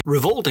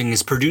Revolting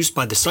is produced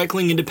by the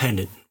Cycling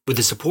Independent, with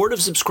the support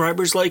of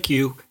subscribers like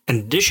you and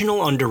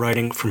additional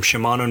underwriting from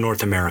Shimano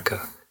North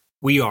America.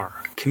 We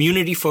are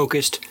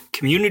community-focused,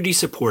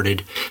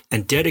 community-supported,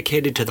 and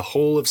dedicated to the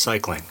whole of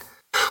cycling.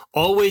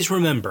 Always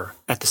remember,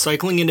 at the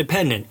Cycling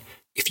Independent,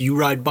 if you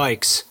ride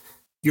bikes,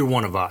 you're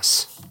one of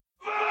us.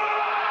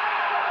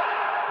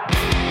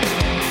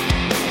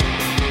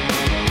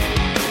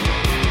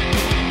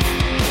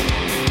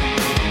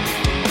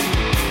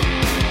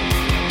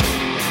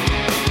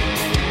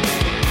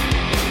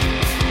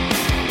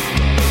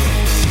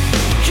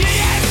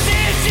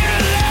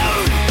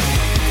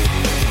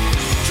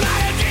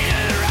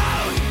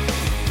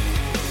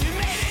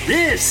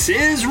 This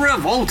is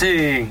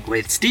Revolting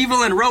with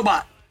Stevel and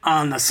Robot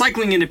on the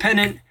Cycling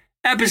Independent,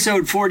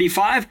 episode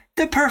 45,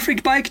 The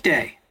Perfect Bike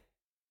Day.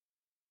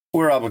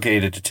 We're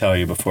obligated to tell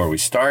you before we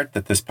start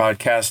that this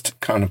podcast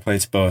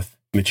contemplates both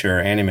mature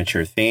and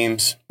immature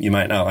themes. You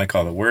might not like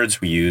all the words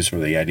we use or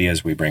the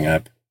ideas we bring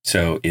up.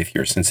 So if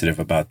you're sensitive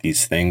about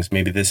these things,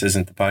 maybe this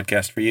isn't the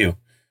podcast for you.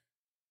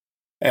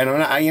 And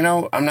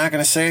I'm not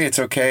going to say it's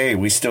okay.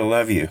 We still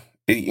love you.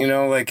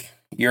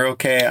 You're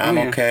okay. I'm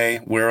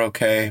okay. We're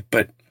okay.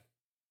 But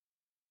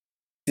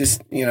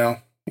just, you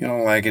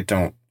don't like it.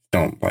 Don't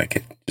like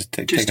it. Just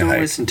take a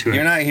hike. Listen to it.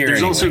 You're not here. There's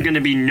anyway. also going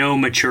to be no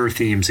mature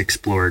themes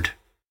explored.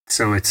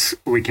 So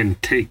we can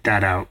take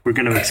that out. We're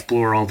going to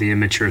explore all the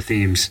immature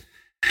themes.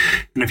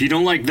 And if you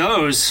don't like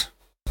those,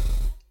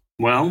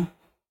 well,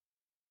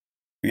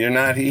 you're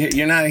not here.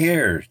 You're not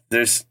here.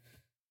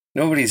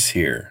 Nobody's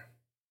here.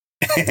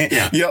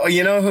 Yeah.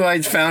 You know who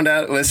I found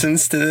out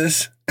listens to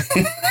this?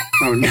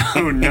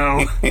 Oh,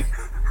 no.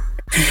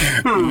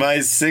 My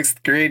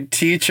 6th grade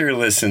teacher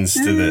listens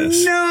to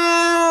this. No!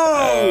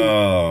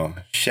 Oh,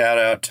 shout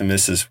out to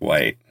Mrs.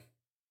 White.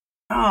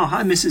 Oh,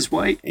 hi, Mrs.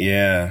 White.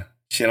 Yeah.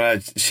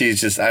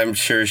 I'm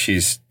sure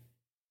she's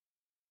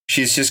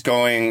just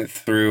going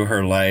through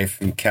her life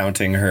and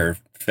counting her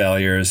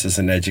failures as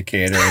an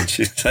educator. And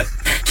she's like,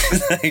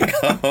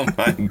 oh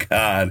my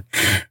God,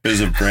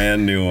 there's a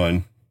brand new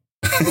one.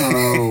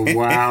 Oh,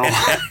 wow.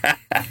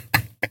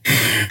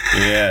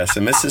 Yeah,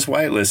 so Mrs.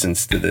 White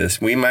listens to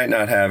this. We might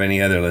not have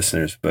any other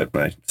listeners, but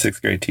my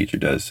 6th grade teacher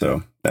does,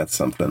 so that's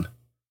something.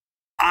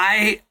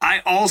 I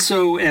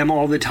also am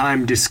all the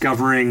time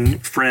discovering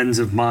friends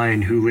of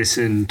mine who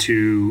listen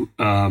to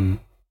the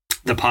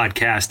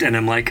podcast, and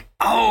I'm like,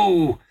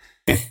 oh,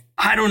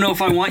 I don't know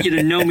if I want you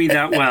to know me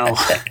that well.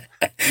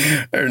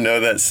 Or know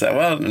that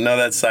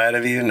side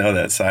of you, know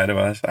that side of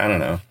us. I don't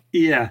know.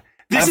 Yeah.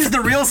 This is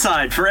the real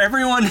side. For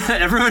everyone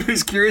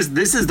who's curious,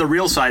 this is the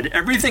real side.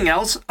 Everything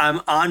else, I'm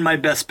on my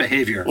best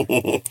behavior.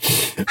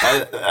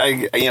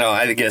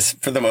 I guess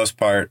for the most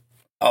part,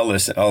 I'll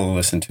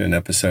listen to an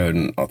episode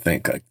and I'll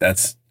think like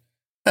that's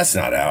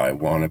not how I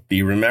want to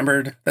be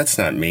remembered. That's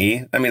not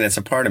me. I mean, it's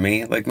a part of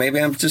me. Like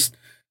maybe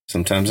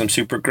sometimes I'm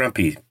super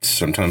grumpy.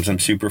 Sometimes I'm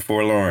super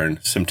forlorn.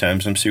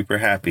 Sometimes I'm super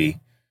happy.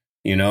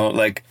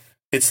 Like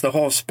it's the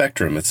whole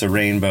spectrum. It's a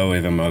rainbow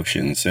of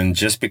emotions. And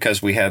just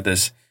because we have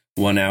this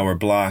 1 hour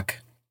block,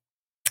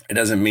 it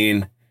doesn't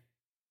mean,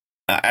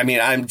 I am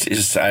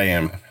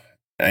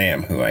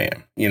who I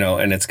am,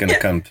 and it's going to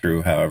come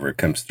through however it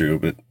comes through,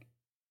 but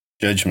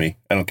judge me.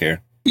 I don't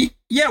care.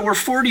 Yeah, we're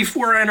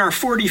 44 in our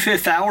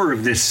 45th hour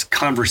of this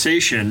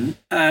conversation.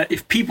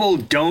 If people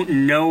don't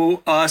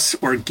know us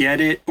or get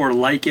it or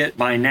like it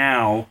by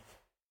now,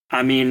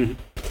 I mean,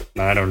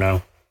 I don't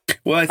know.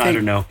 Well, I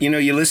don't know.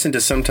 You listen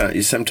to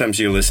sometimes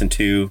you listen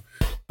to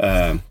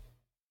some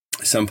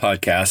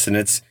podcasts and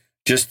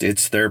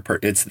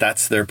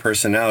that's their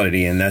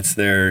personality and that's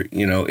their,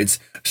 it's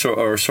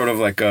sort of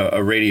like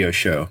a radio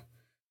show.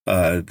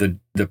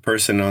 The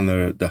person on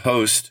the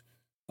host,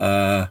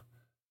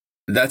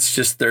 that's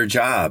just their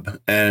job,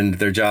 and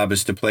their job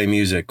is to play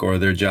music, or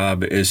their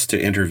job is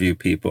to interview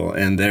people,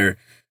 and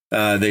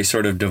they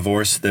sort of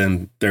divorce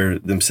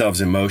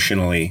themselves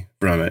emotionally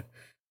from it.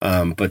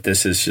 But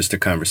this is just a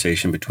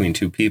conversation between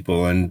two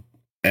people, and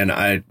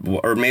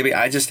maybe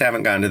I just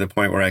haven't gotten to the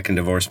point where I can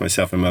divorce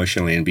myself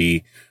emotionally and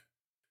be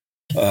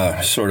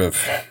sort of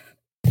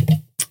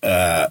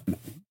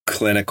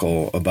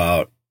clinical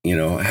about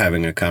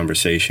having a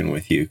conversation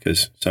with you,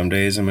 because some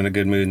days I'm in a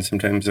good mood and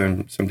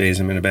some days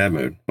I'm in a bad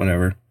mood.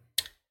 Whatever.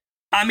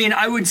 I mean,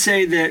 I would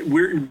say that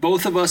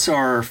both of us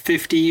are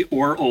 50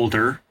 or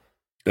older,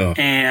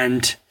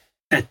 and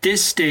at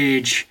this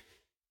stage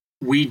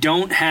we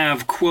don't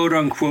have quote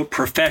unquote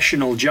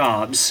professional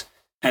jobs,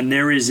 and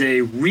there is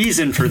a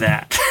reason for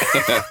that.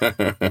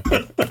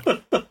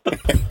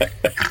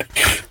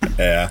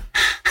 Yeah.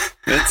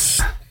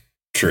 It's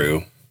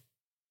true.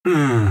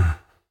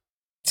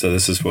 So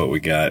this is what we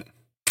got.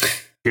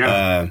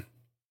 Yeah.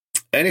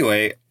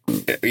 Anyway,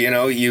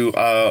 you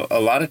a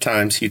lot of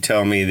times you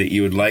tell me that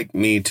you would like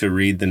me to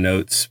read the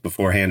notes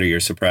beforehand, or you're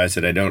surprised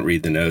that I don't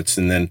read the notes,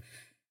 and then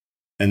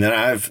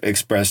I've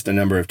expressed a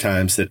number of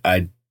times that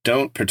I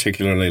don't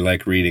particularly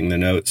like reading the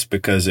notes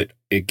because it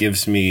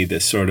gives me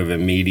this sort of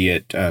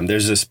immediate,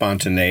 there's a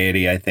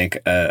spontaneity, I think,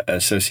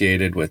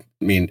 associated with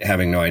me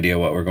having no idea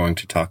what we're going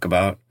to talk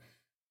about.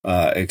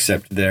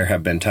 except there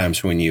have been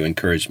times when you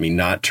encouraged me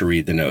not to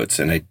read the notes,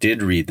 and I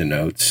did read the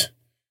notes.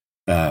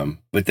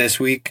 But this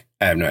week,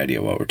 I have no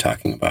idea what we're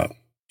talking about.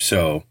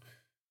 So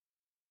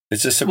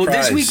it's a surprise. Well,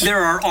 this week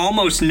there are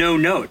almost no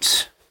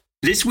notes.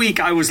 This week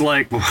I was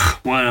like,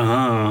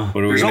 well,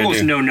 there's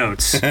almost no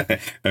notes.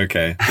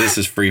 Okay, this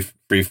is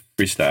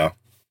freestyle.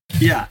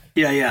 Yeah.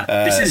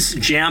 This is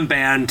Jam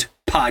Band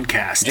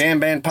Podcast. Jam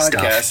Band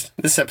Podcast. Stuff.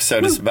 This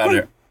episode is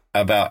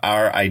about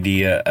our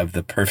idea of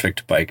the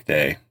perfect bike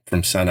day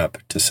from sunup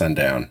to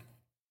sundown.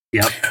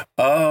 Yep.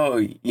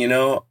 Oh,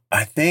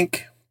 I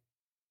think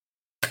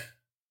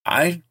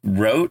I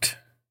wrote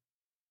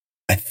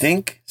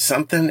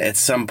something at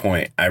some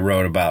point. I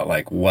wrote about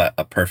like what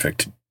a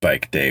perfect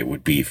bike day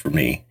would be for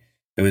me.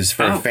 It was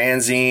for a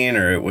fanzine,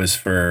 or it was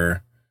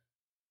for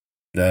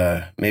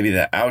maybe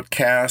the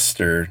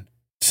Outcast or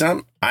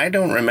some. I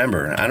don't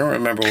remember. I don't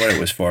remember what it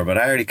was for, but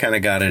I already kind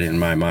of got it in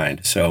my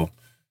mind. So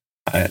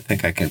I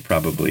think I can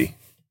probably.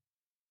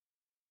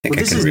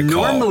 This is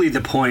normally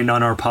the point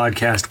on our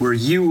podcast where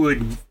you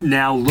would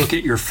now look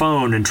at your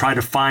phone and try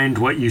to find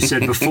what you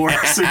said before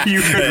so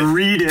you could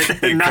read it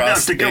and not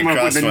have to come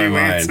up with a new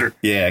answer.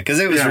 Yeah,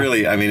 because it was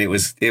really,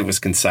 it was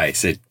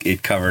concise.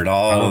 It covered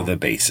all of the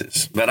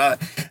bases. But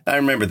I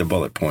remember the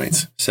bullet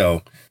points.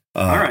 So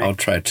I'll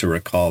try to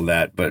recall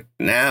that. But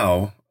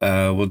now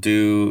we'll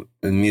do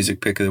the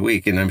music pick of the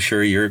week. And I'm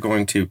sure you're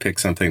going to pick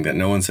something that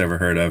no one's ever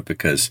heard of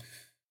because,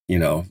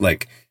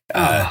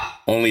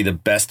 only the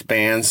best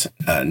bands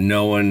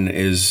no one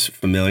is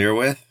familiar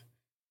with.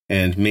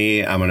 And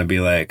me, I'm going to be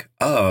like,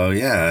 oh,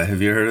 yeah,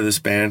 have you heard of this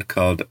band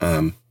called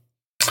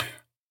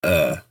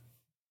the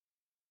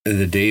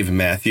Dave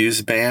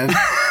Matthews Band?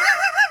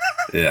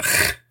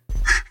 Ugh.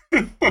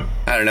 I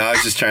don't know. I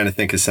was just trying to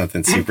think of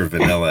something super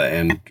vanilla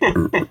and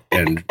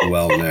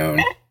well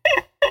known.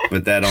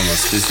 But that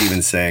almost, just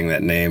even saying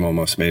that name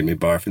almost made me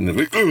barf in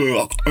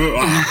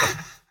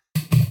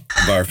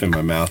barf in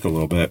my mouth a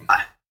little bit.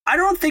 I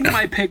don't think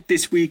my pick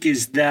this week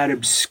is that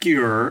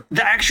obscure.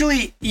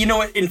 Actually,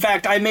 in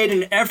fact, I made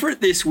an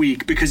effort this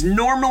week because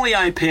normally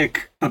I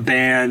pick a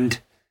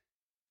band.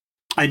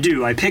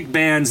 I pick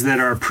bands that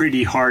are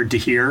pretty hard to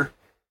hear.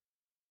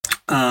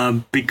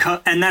 And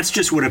that's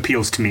just what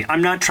appeals to me.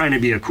 I'm not trying to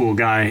be a cool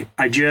guy.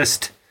 I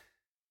just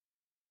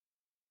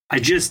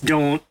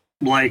don't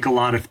like a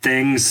lot of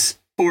things.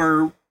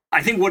 Or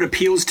I think what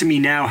appeals to me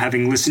now,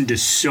 having listened to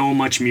so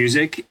much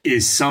music,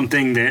 is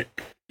something that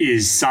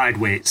is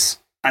sideways.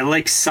 I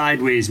like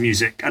sideways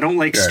music. I don't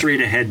like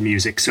straight ahead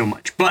music so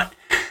much. But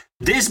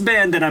this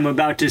band that I'm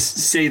about to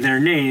say their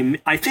name,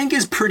 I think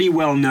is pretty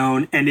well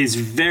known and is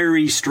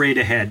very straight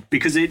ahead,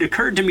 because it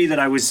occurred to me that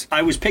I was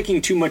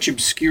picking too much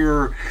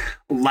obscure,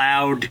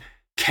 loud,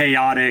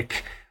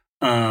 chaotic,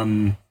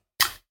 atonal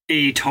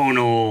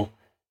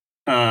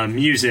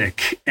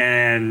music,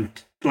 and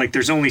like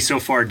there's only so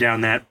far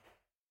down that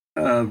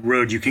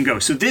road you can go.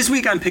 So this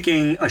week I'm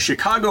picking a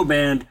Chicago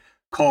band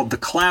called the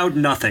Cloud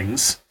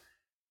Nothings.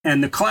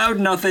 And the Cloud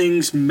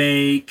Nothings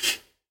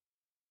make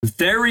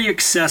very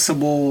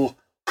accessible,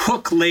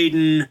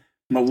 hook-laden,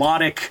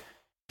 melodic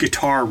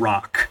guitar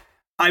rock.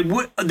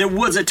 There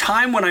was a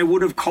time when I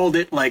would have called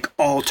it like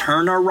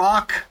alterna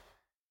rock,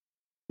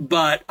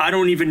 but I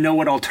don't even know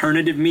what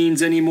alternative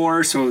means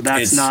anymore, so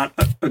that's not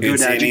a good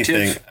adjective.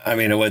 Anything. I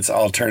mean, what's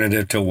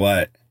alternative to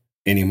what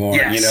anymore?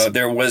 Yes.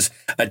 There was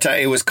a time,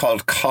 it was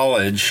called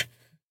college,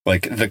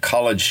 like the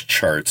college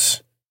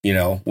charts.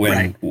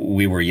 When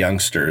we were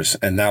youngsters,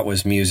 and that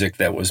was music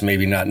that was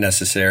maybe not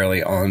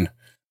necessarily on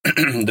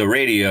the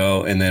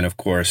radio. And then, of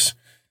course,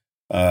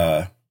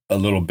 a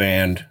little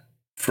band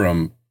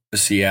from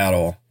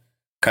Seattle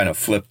kind of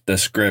flipped the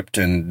script,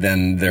 and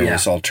then there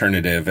was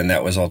alternative, and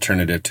that was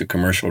alternative to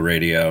commercial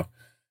radio.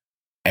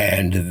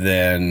 And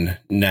then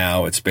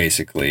now it's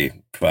basically,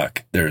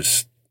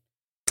 there's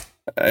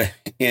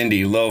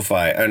indie,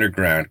 lo-fi,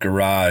 underground,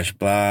 garage,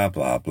 blah,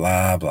 blah,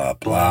 blah, blah,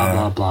 blah,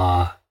 blah,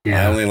 blah.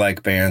 Yeah. I only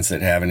like bands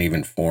that haven't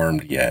even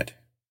formed yet.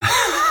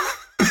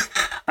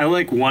 I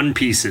like one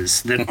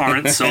pieces that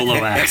aren't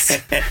solo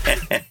acts.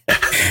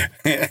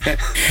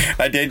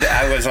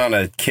 I was on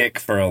a kick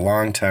for a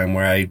long time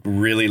where I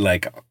really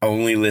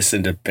only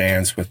listened to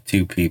bands with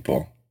two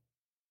people.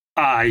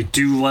 I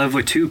do love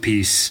a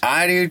two-piece.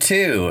 I do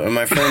too. And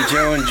my friend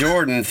Joe and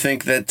Jordan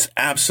think that's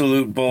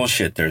absolute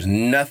bullshit. There's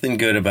nothing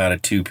good about a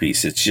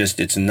two-piece.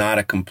 It's not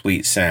a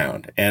complete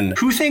sound. And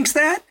who thinks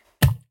that?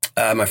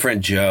 My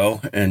friend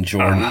Joe and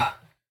Jordan.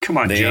 Come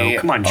on, Joe.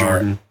 Come on,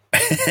 Jordan.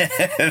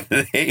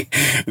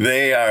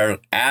 They are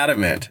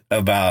adamant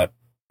about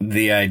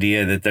the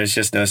idea that there's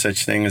just no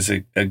such thing as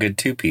a good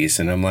two-piece.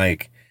 And I'm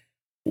like,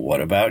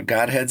 what about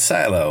Godhead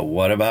Silo?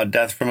 What about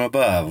Death from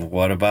Above?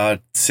 What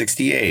about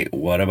 68?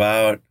 What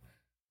about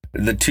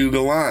the Two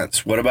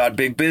Gallants? What about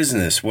Big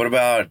Business? What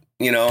about,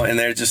 and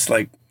they're just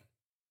like,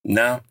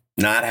 no,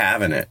 not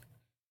having it.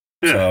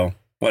 Yeah. So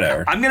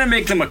whatever. I'm going to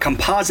make them a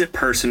composite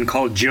person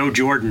called Joe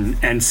Jordan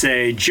and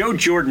say, Joe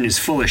Jordan is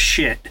full of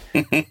shit.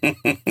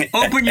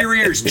 Open your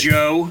ears,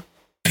 Joe.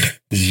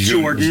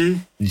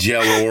 Jordan.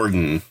 Joe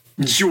Jordan.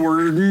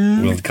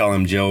 Jordan. We'll call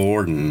him Joe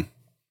Orden.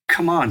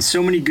 Come on,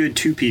 so many good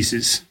two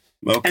pieces.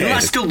 Okay. And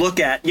less to look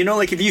at. You know,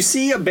 like if you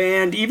see a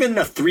band, even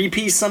a three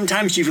piece,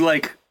 sometimes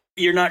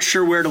you're not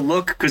sure where to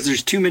look because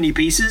there's too many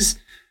pieces.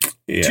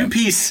 Yeah.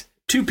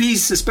 Two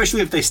piece,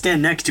 especially if they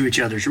stand next to each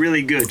other, is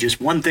really good. Just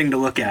one thing to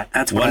look at.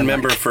 That's what one I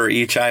member like. for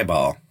each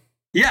eyeball.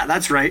 Yeah,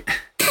 that's right.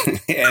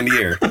 And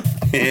ear.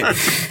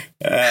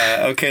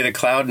 Okay, the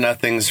Cloud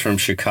Nothings from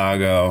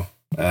Chicago.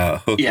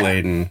 Hook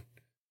laden,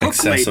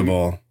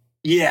 accessible.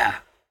 Yeah.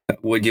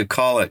 Would you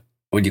call it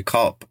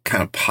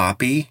kind of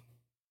poppy?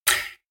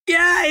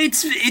 Yeah, I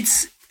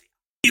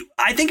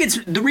think it's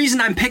the reason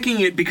I'm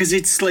picking it because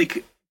it's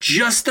like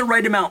just the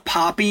right amount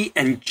poppy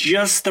and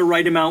just the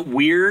right amount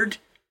weird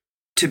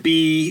to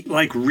be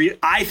like,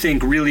 I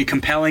think really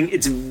compelling.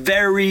 It's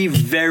very,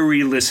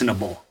 very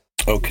listenable.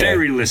 Okay.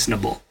 Very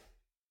listenable.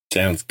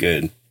 Sounds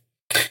good.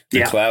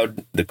 The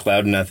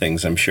Cloud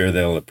Nothings, I'm sure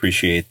they'll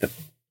appreciate the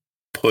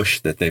push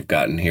that they've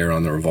gotten here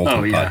on the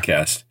Revolting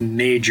podcast.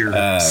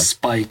 Major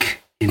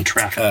spike in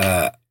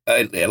traffic.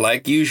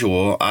 Like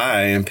usual,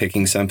 I am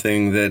picking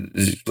something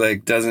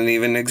that doesn't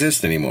even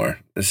exist anymore.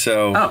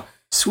 So,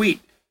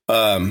 sweet.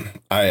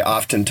 I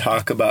often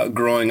talk about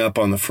growing up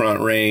on the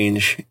Front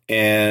Range,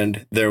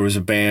 and there was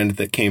a band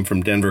that came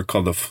from Denver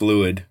called The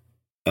Fluid.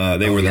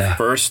 They were the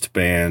first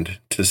band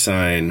to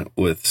sign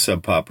with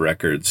Sub Pop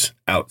Records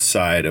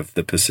outside of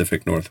the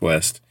Pacific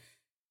Northwest.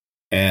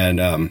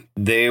 And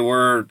they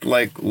were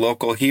like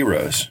local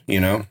heroes, you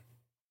know.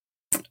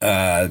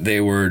 They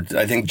were,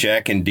 I think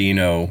Jack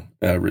Endino,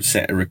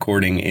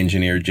 recording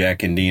engineer Jack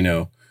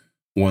Endino,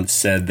 once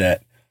said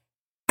that,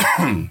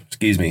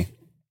 excuse me,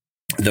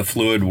 The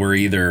Fluid were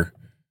either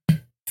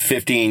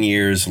 15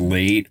 years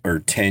late or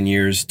 10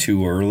 years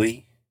too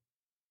early.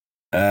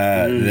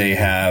 They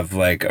have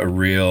like a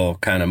real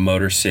kind of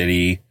Motor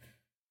City.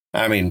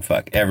 I mean,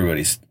 fuck,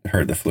 everybody's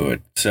heard The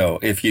Fluid. So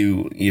if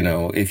you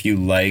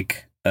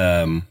like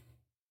the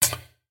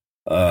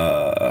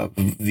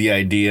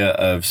idea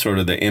of sort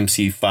of the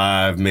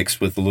MC5 mixed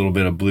with a little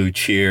bit of Blue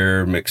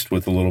Cheer, mixed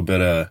with a little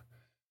bit of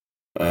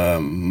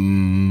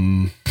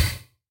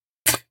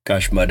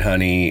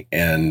Mudhoney,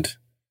 and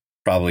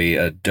probably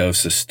a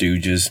dose of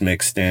Stooges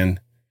mixed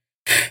in.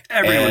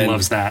 Everyone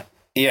loves that.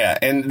 Yeah,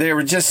 and they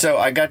were just so,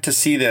 I got to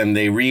see them.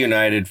 They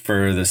reunited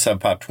for the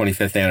Sub Pop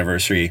 25th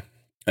anniversary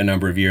a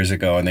number of years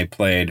ago, and they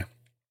played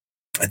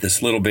at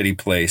this little bitty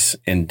place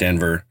in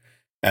Denver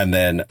and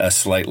then a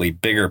slightly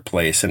bigger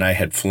place. And I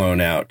had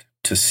flown out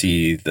to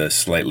see the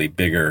slightly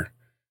bigger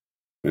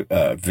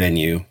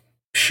venue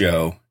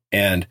show.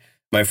 And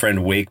my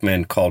friend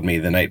Wakeman called me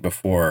the night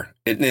before,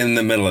 in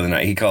the middle of the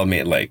night. He called me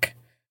at like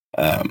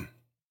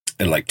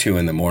 2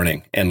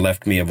 a.m. and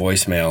left me a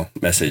voicemail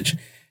message.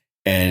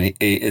 And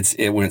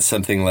it went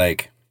something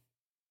like,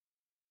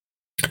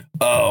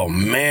 "Oh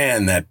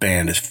man, that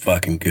band is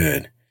fucking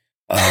good.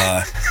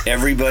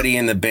 Everybody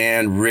in the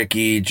band,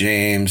 Ricky,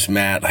 James,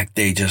 Matt, like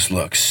they just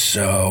look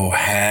so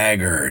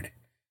haggard.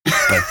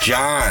 But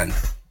John,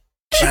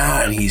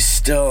 he's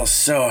still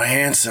so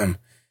handsome.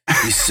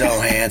 He's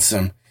so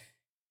handsome.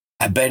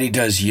 I bet he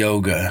does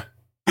yoga.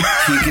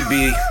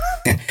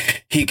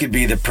 He could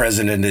be the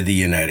president of the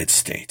United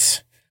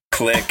States."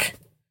 Click.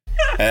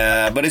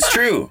 But it's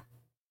true.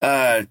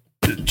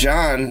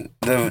 John,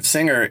 the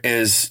singer,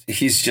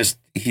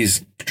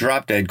 he's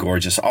drop dead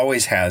gorgeous.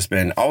 Always has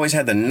been. Always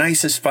had the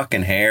nicest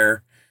fucking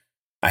hair.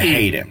 I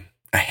hate him.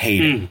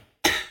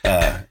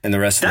 And the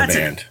rest of the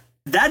band.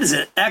 That is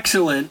an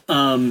excellent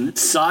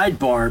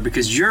sidebar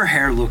because your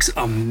hair looks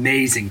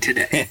amazing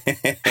today.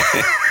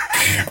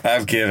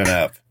 I've given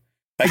up.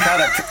 I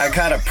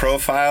caught a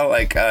profile.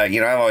 Like,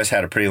 I've always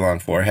had a pretty long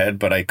forehead,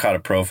 but I caught a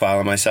profile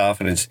of myself,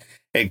 and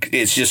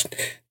it's just.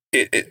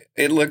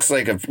 It looks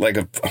like a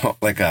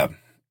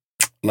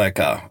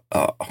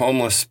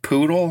homeless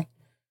poodle,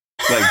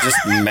 like just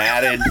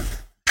matted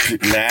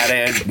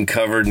and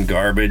covered in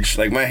garbage.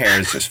 Like my hair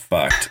is just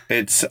fucked.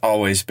 It's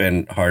always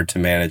been hard to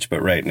manage,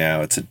 but right now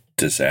it's a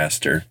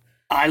disaster.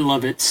 I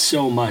love it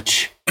so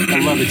much.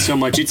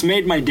 It's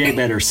made my day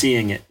better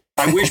seeing it.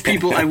 I wish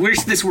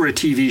this were a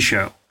TV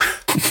show.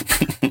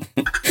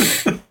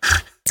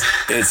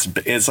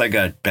 It's like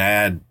a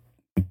bad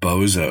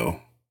Bozo.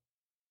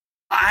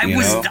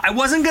 I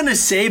wasn't going to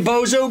say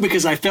bozo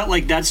because I felt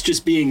like that's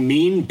just being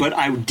mean, but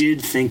I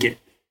did think it.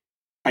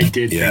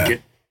 Think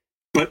it.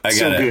 But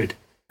good.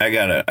 I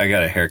got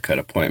a haircut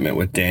appointment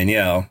with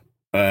Danielle.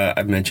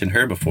 I've mentioned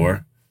her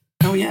before.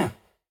 Oh, yeah.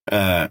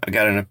 I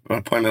got an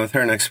appointment with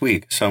her next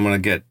week, so I'm going to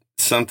get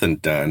something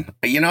done.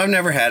 I've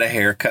never had a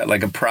haircut,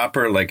 like a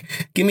proper,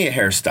 give me a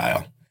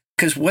hairstyle.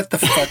 Because what the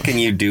fuck can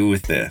you do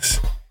with this?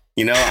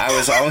 I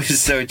was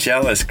always so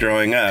jealous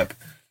growing up.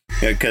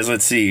 Because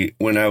let's see,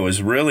 when I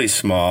was really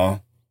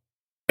small,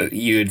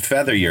 you'd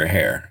feather your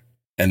hair.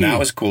 And that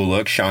was cool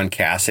look. Sean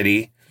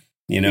Cassidy,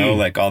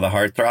 like all the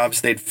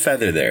heartthrobs, they'd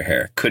feather their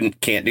hair.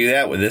 Can't do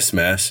that with this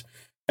mess.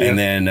 Yeah. And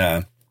then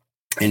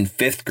in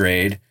 5th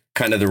grade,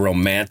 kind of the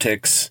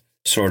Romantics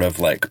sort of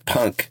like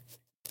punk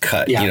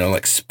cut,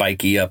 like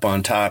spiky up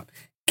on top.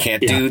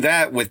 Can't do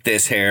that with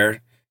this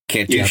hair.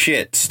 Can't do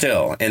shit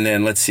still. And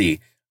then let's see,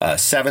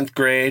 7th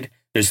grade,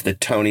 there's the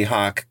Tony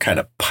Hawk kind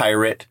of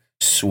pirate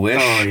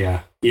swish. Oh,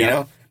 yeah. You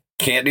know,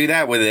 can't do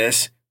that with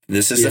this.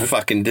 This is a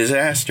fucking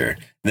disaster.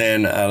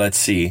 Then let's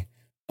see.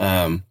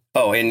 And,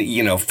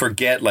 you know,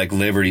 forget like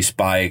Liberty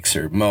Spikes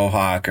or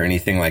Mohawk or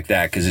anything like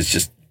that because it's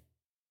just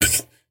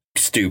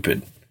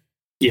stupid.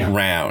 Yeah.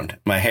 Round.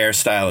 My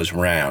hairstyle is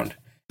round.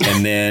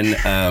 And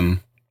then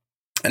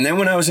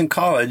when I was in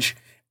college,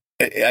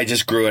 I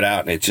just grew it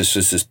out and it just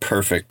was this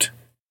perfect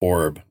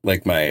orb.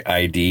 Like my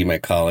ID, my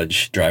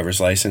college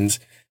driver's license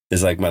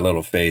is like my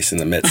little face in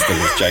the midst of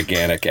this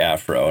gigantic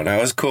afro. And I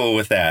was cool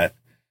with that.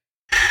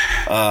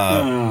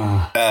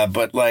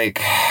 But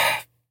like,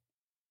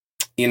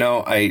 you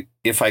know,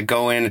 if I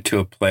go into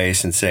a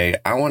place and say,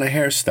 I want a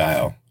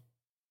hairstyle,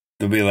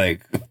 they'll be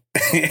like,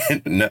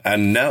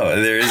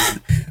 no,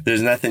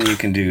 there's nothing you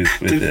can do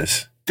with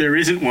this. There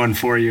isn't one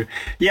for you.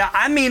 Yeah,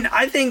 I mean,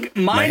 I think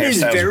mine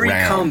is very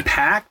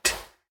compact.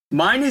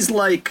 Mine is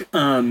like,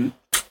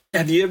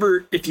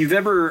 if you've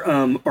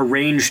ever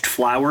arranged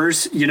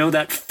flowers, you know,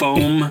 that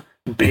foam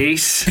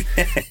base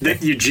that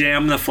you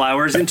jam the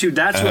flowers into?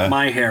 That's what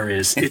my hair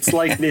is. It's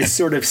like this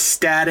sort of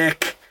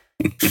static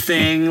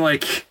thing.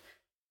 Like,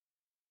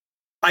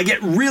 I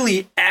get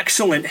really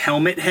excellent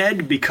helmet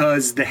head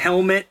because the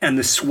helmet and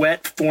the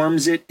sweat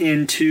forms it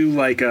into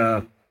like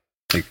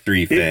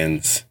 3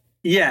 fins.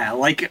 Yeah,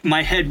 like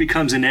my head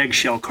becomes an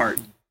eggshell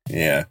carton.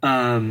 Yeah.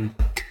 And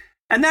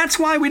that's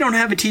why we don't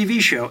have a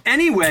TV show.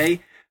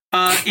 Anyway,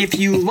 if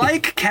you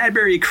like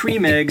Cadbury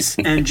Cream Eggs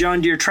and John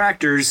Deere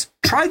tractors,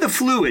 try The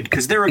Fluid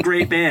because they're a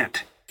great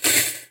band.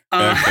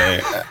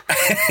 Okay.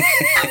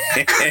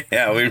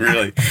 Yeah, we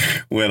really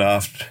went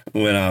off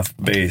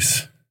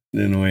base,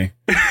 didn't we?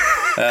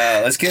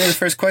 Let's get into the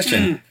first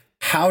question.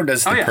 How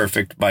does the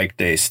perfect bike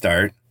day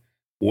start?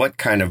 What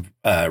kind of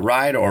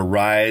ride or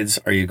rides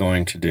are you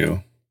going to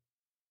do?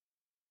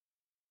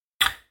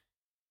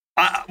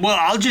 Well,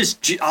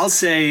 I'll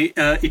say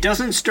it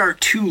doesn't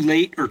start too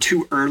late or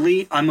too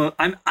early. I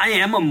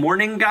am a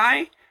morning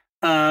guy,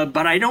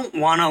 but I don't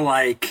want to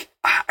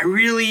I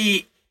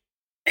really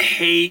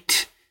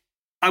hate.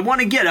 I want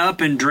to get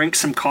up and drink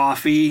some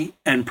coffee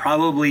and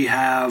probably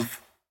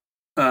have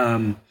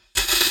a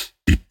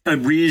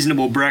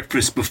reasonable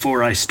breakfast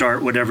before I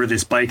start whatever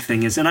this bike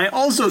thing is. And I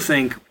also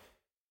think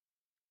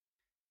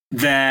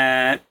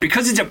that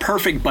because it's a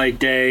perfect bike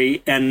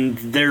day and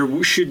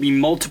there should be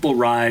multiple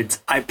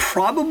rides, I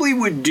probably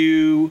would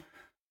do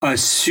a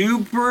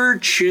super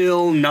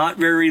chill, not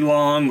very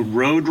long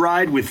road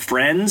ride with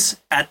friends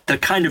at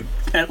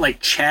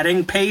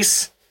chatting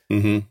pace.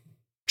 Mm-hmm.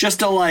 Just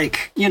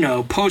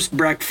to post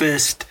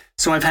breakfast.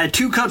 So I've had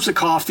 2 cups of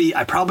coffee.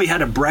 I probably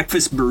had a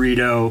breakfast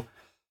burrito.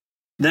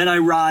 Then I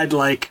ride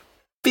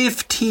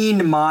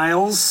 15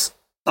 miles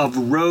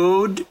of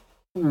road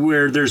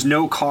where there's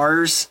no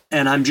cars,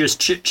 and I'm just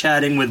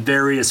chit-chatting with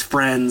various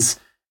friends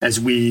as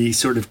we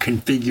sort of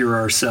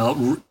configure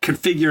and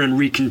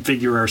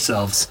reconfigure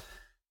ourselves.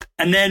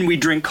 And then we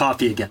drink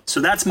coffee again. So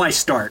that's my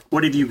start.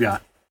 What have you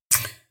got?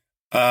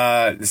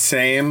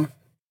 Same.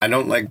 I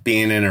don't like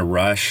being in a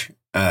rush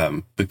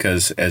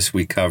because as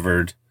we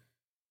covered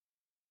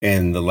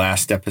in the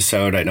last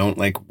episode, I don't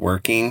like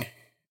working.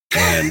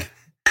 And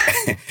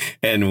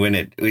and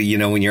when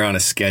you're on a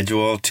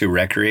schedule to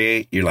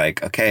recreate, you're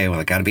like, okay, well,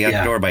 I got to be out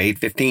the door by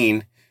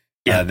 8:15.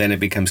 Yeah. Then it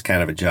becomes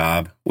kind of a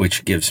job,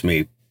 which gives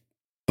me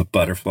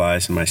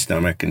butterflies in my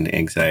stomach and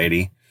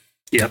anxiety.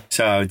 Yep.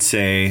 So I would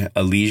say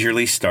a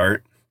leisurely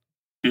start.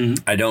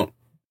 Mm-hmm. I don't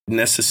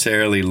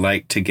necessarily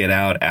like to get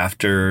out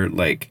after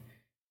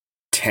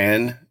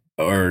 10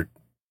 or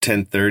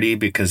 10:30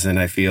 because then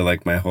I feel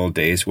like my whole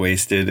day's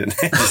wasted and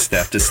I just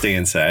have to stay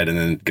inside and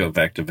then go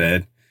back to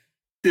bed.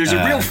 There's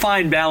a real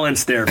fine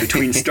balance there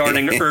between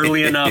starting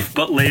early enough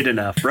but late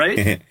enough,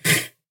 right?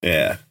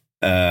 Yeah.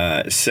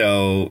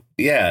 So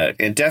yeah,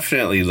 and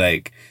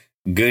definitely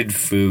good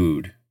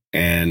food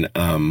and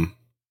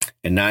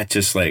not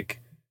just not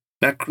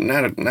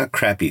a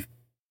crappy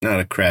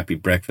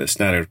breakfast,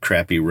 not a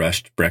crappy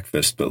rushed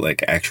breakfast,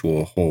 but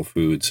actual whole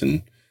foods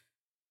and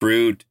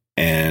fruit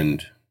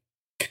and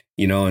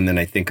and then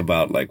I think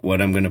about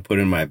what I'm going to put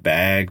in my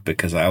bag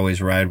because I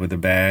always ride with a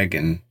bag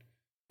and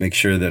make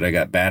sure that I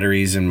got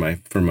batteries in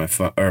for my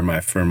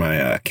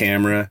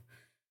camera,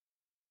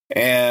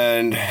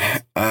 and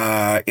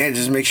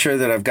just make sure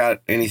that I've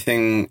got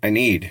anything I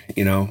need,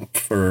 in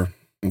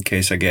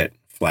case I get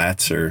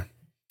flats or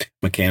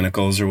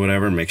mechanicals or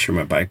whatever. Make sure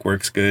my bike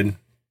works good.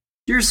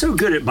 You're so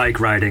good at bike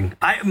riding.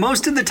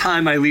 Most of the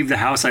time I leave the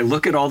house, I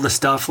look at all the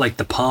stuff like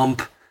the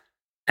pump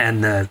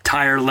and the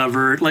tire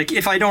lever.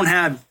 If I don't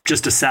have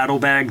just a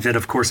saddlebag that,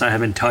 of course, I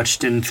haven't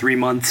touched in 3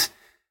 months.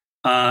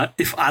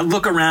 If I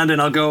look around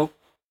and I'll go,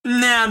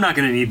 nah, I'm not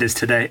going to need this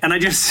today. And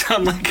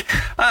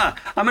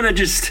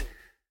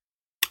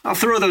I'll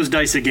throw those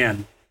dice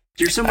again.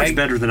 You're so much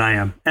better than I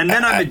am. And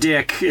then I'm a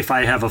dick if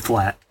I have a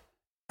flat.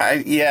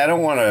 I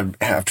don't want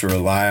to have to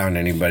rely on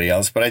anybody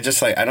else, but I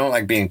don't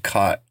like being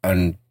caught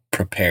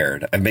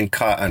unprepared. I've been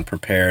caught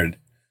unprepared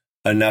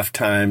enough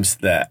times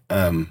that,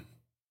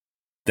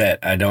 that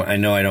I know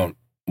I don't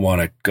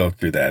want to go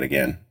through that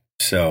again.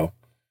 So,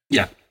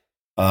 yeah.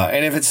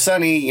 And if it's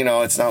sunny, you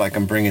know, it's not like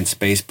I'm bringing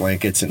space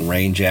blankets and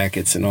rain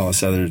jackets and all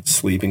this other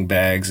sleeping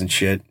bags and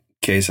shit in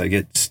case I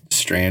get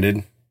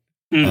stranded.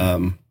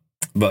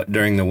 But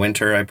during the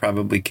winter, I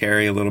probably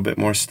carry a little bit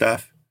more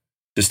stuff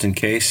just in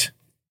case.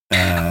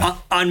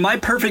 On my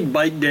perfect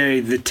bike day,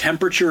 the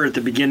temperature at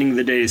the beginning of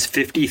the day is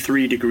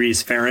 53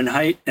 degrees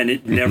Fahrenheit, and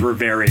it never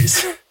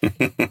varies.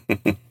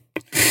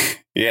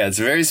 Yeah, it's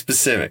very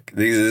specific.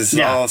 This is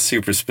all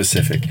super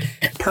specific.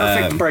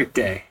 Perfect bike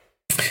day.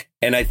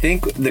 And I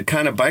think the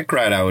kind of bike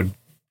ride I would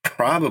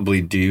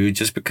probably do,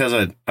 just because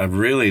I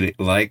really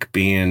like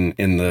being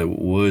in the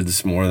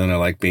woods more than I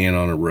like being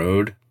on a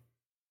road.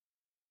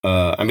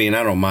 I mean,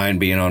 I don't mind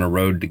being on a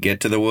road to get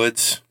to the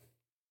woods.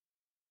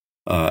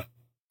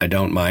 I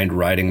don't mind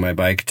riding my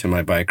bike to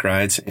my bike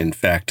rides. In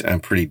fact, I'm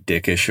pretty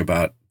dickish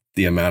about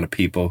the amount of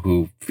people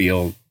who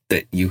feel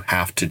that you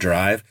have to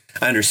drive.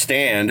 I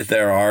understand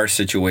there are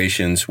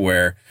situations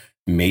where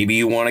maybe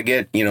you want to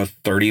get,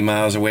 30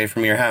 miles away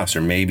from your house,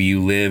 or maybe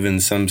you live in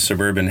some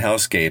suburban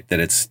hellscape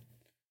that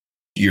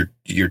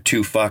you're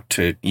too fucked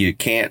you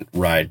can't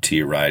ride till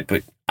you ride.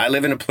 But I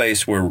live in a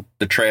place where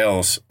the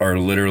trails are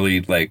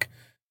literally like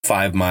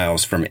 5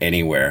 miles from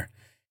anywhere.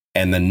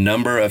 And the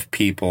number of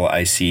people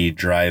I see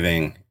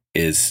driving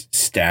is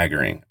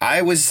staggering.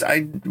 I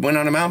went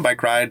on a mountain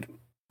bike ride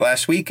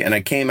last week, and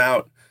I came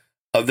out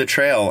of the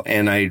trail,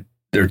 and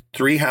they're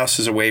 3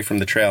 houses away from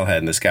the trailhead,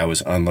 and this guy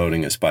was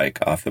unloading his bike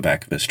off the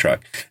back of his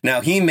truck.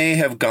 Now, he may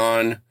have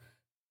gone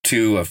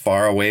to a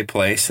faraway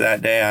place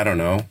that day. I don't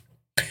know.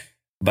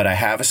 But I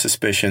have a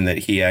suspicion that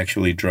he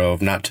actually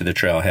drove not to the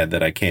trailhead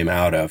that I came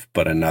out of,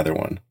 but another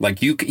one. Like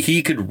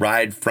he could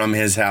ride from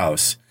his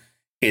house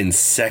in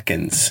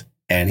seconds,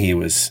 and he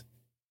was,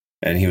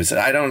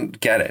 I don't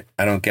get it.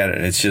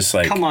 It's just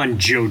like, come on,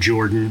 Joe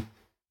Jordan.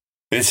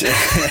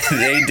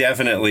 They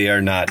definitely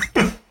are not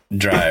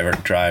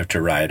drive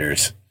to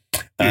riders.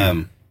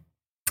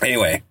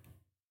 Anyway,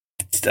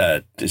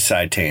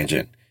 side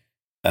tangent.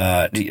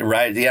 I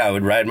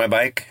would ride my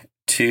bike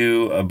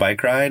to a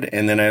bike ride,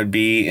 and then I would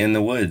be in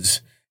the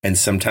woods, and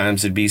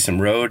sometimes it'd be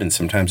some road, and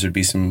sometimes it'd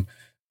be some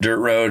dirt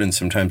road, and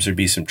sometimes there'd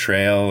be some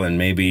trail, and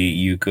maybe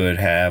you could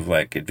have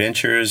like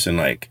adventures, and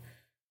like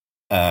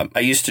I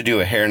used to do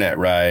a hairnet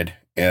ride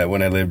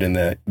when I lived in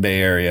the Bay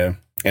Area,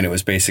 and it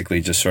was basically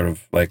just sort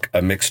of like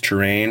a mixed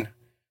terrain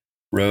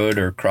road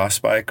or cross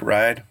bike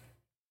ride.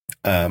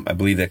 I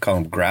believe they call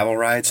them gravel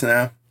rides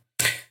now.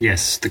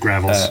 Yes, the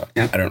gravels.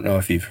 I don't know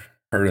if you've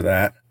heard of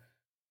that.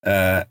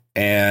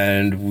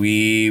 And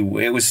they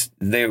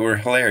were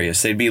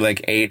hilarious. They'd be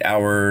like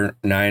 8-hour,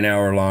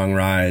 9-hour long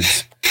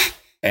rides,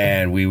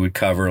 and we would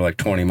cover like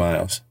 20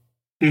 miles.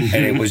 And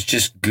it was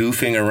just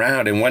goofing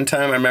around. And one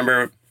time I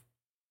remember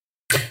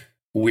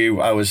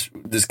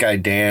this guy,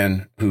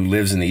 Dan, who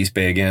lives in the East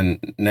Bay again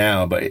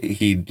now, but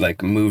he'd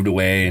like moved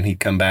away and he'd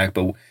come back.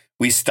 But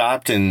we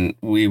stopped and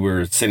we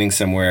were sitting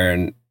somewhere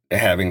and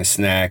having a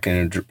snack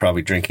and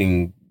probably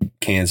drinking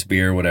cans of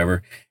beer or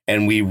whatever.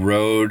 And we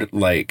rode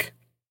like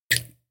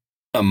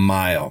a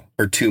mile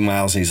or 2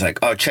 miles, and he's like,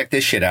 oh, check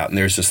this shit out. And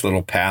there's this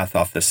little path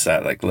off the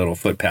side, like little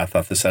footpath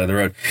off the side of the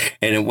road.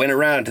 And it went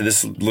around to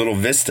this little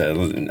vista,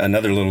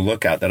 another little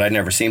lookout that I'd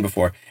never seen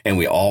before. And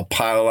we all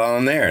piled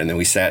on there. And then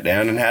we sat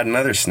down and had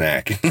another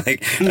snack.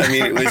 Like, I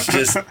mean,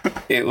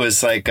 it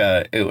was like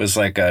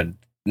a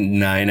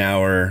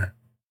 9-hour,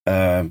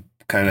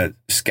 kind of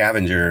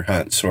scavenger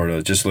hunt, sort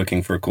of just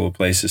looking for cool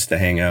places to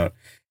hang out.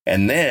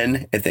 And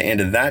then at the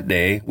end of that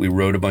day, we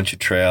rode a bunch of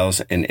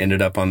trails and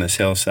ended up on this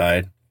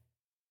hillside.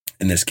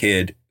 And this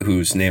kid,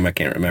 whose name I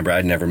can't remember,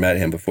 I'd never met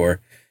him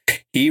before,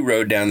 he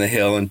rode down the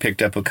hill and picked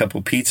up a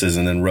couple pizzas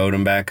and then rode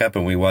them back up,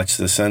 and we watched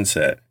the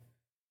sunset.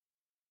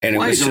 And it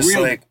was just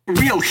like a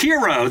real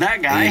hero,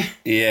 that guy.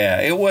 Yeah,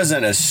 it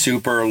wasn't a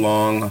super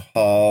long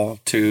haul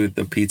to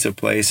the pizza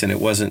place, and it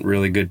wasn't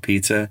really good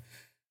pizza.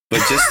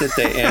 But just at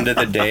the end of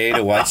the day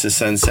to watch the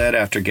sunset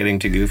after getting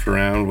to goof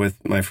around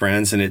with my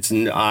friends, and it's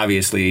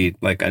obviously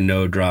like a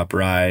no-drop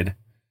ride.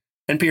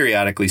 And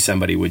periodically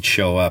somebody would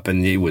show up,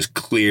 and it was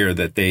clear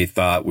that they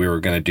thought we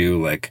were going to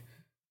do like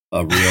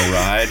a real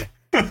ride.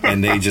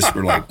 And they just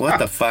were like, what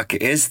the fuck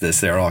is this?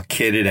 They're all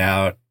kitted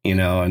out,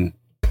 and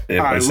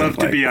I love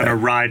to be on a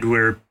ride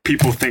where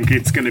people think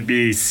it's going to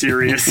be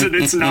serious and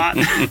it's not.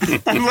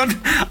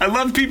 I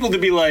love people to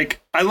be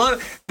like,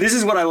 this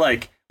is what I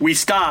like. We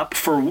stop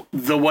for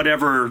the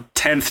whatever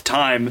 10th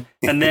time.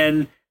 And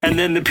then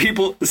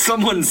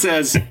someone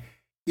says,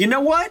 you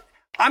know what?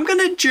 I'm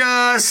gonna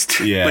just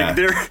like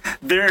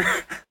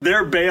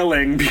they're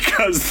bailing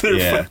because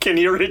they're fucking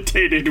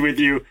irritated with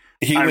you.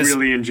 I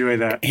really enjoy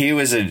that. He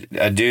was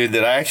a dude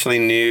that I actually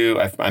knew.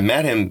 I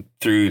met him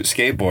through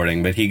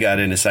skateboarding, but he got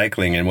into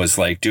cycling and was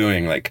like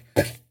doing like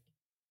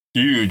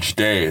huge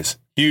days.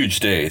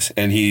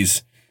 And he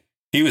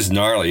was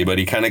gnarly, but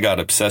he kind of got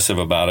obsessive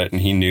about it, and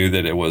he knew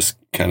that it was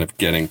kind of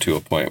getting to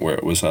a point where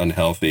it was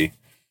unhealthy.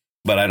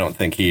 But I don't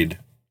think he'd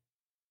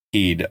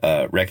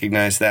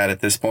recognized that at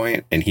this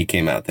point, and he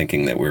came out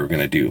thinking that we were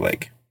going to do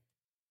like,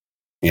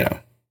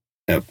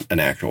 an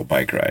actual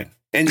bike ride.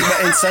 And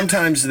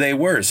sometimes they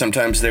were.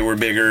 Sometimes they were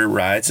bigger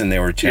rides and they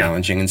were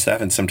challenging and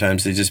stuff. And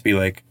sometimes they just be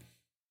like,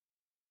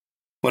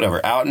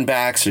 whatever, out and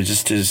backs or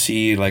just to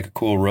see like a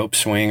cool rope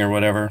swing or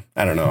whatever.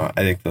 I don't know.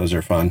 I think those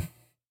are fun.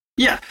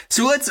 Yeah.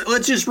 So let's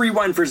just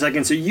rewind for a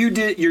second. So you're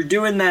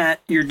doing that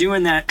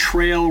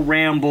trail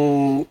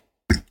ramble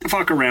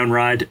fuck around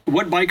ride.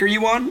 What bike are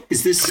you on?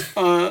 Is this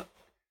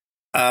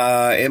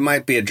it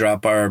might be a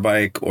drop bar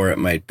bike or it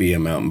might be a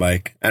mountain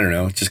bike. I don't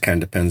know. It just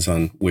kind of depends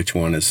on which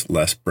one is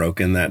less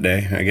broken that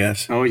day, I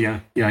guess. Oh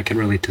yeah. Yeah, I can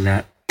relate to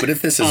that. But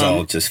if this is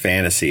all just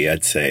fantasy,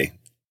 I'd say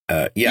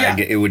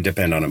it would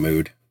depend on a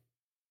mood.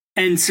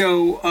 And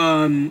so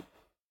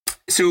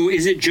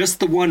is it just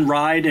the one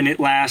ride and it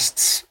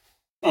lasts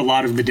a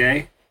lot of the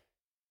day?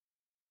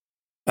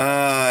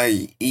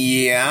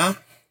 Yeah.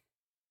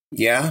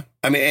 Yeah.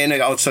 I mean, and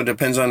it also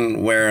depends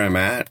on where I'm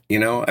at, you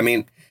know? I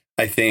mean,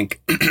 I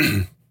think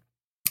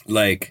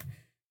like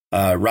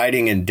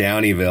riding in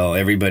Downeyville,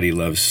 everybody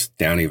loves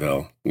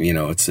Downeyville. You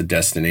know, it's a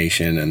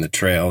destination and the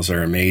trails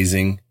are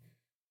amazing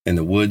and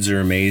the woods are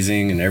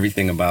amazing and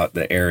everything about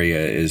the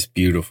area is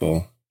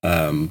beautiful.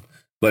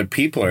 But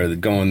people are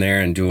going there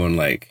and doing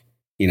like,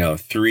 you know,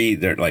 three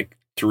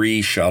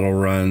shuttle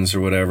runs or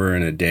whatever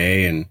in a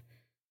day. And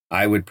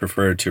I would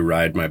prefer to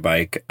ride my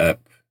bike up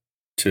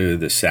to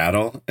the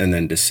saddle and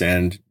then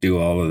descend, do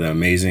all of the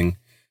amazing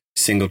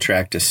single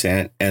track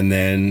descent, and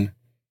then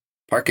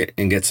park it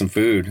and get some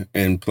food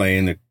and play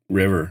in the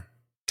river,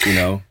 you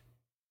know?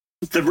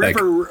 The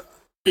river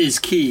is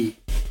key.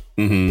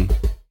 Mm-hmm.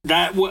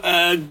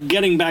 That,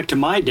 getting back to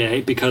my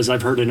day, because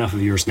I've heard enough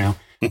of yours now.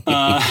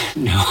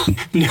 No.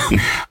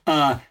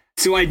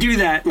 So I do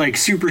that like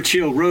super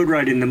chill road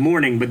ride in the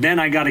morning, but then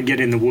I got to get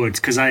in the woods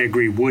because I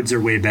agree woods are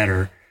way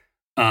better.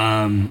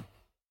 And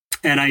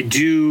I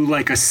do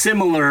like a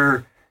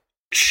similar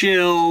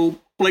chill,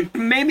 like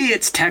maybe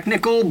it's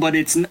technical, but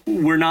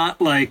we're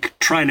not like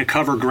trying to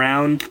cover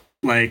ground.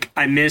 Like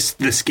I missed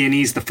the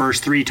skinnies the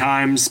first 3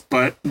 times,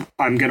 but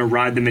I'm going to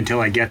ride them until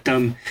I get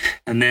them.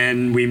 And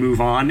then we move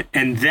on.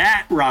 And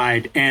that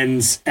ride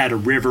ends at a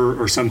river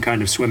or some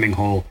kind of swimming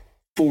hole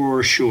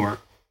for sure.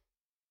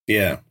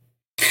 Yeah.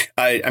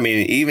 I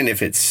mean, even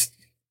if it's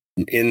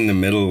in the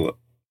middle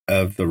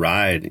of the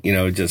ride, you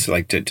know, just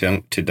like to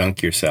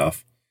dunk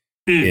yourself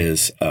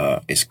is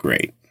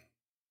great.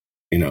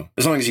 You know,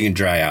 as long as you can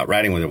dry out.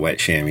 Riding with a wet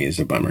chamois is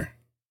a bummer.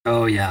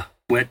 Oh yeah,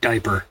 wet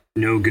diaper,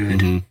 no good.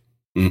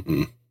 Mm-hmm.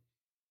 Mm-mm.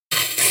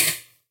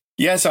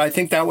 Yeah, so I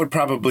think that would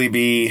probably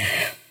be,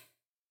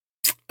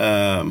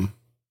 that'd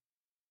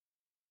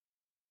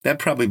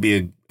probably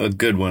be a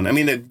good one. I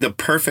mean, the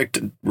perfect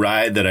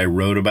ride that I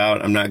wrote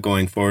about, I'm not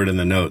going forward in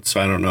the notes,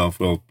 so I don't know if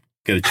we'll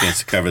get a chance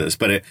to cover this,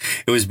 but it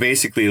was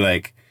basically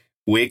like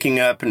waking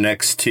up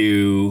next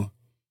to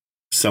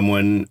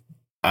someone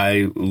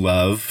I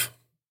love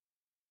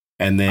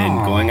and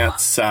then going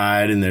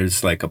outside and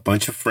there's like a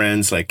bunch of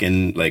friends, like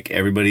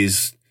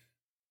everybody's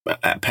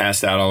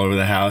passed out all over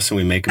the house and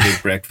we make a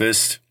big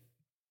breakfast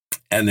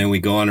and then we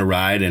go on a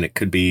ride and it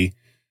could be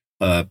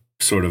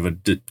sort of a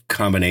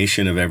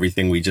combination of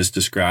everything we just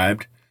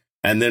described.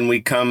 And then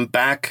we come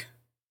back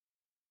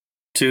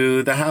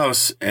to the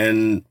house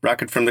and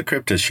Rocket from the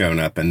Crypt has shown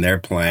up and they're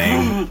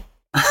playing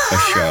a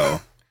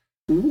show.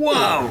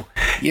 Whoa.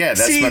 Yeah,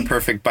 that's my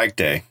perfect bike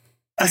day.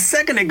 A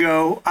second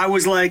ago, I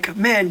was like,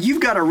 man,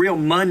 you've got a real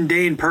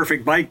mundane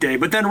perfect bike day.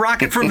 But then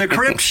Rocket from the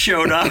Crypt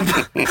showed up.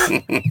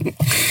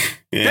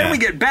 Yeah. Then we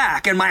get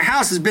back, and my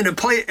house has been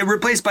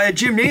replaced by a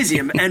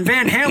gymnasium, and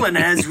Van Halen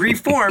has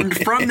reformed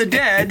from the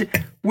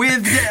dead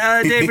with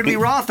David Lee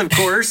Roth, of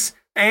course,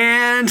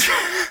 and...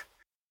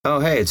 Oh,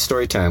 hey, it's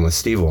story time with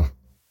Steve-L.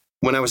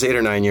 When I was 8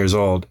 or 9 years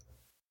old,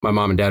 my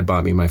mom and dad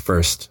bought me my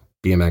first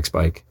BMX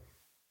bike.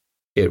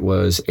 It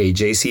was a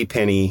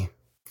JCPenney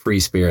Free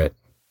Spirit,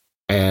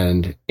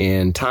 and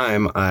in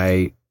time,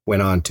 I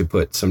went on to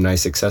put some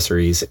nice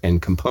accessories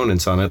and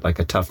components on it, like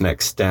a tough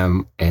neck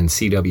stem and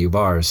CW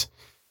bars,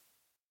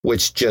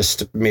 which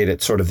just made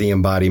it sort of the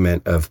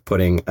embodiment of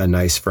putting a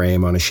nice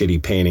frame on a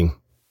shitty painting.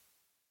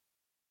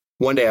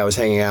 One day I was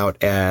hanging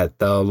out at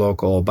the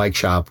local bike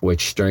shop,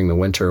 which during the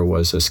winter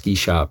was a ski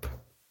shop.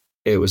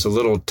 It was a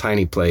little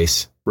tiny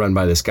place run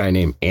by this guy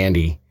named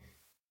Andy.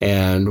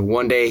 And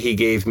one day he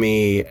gave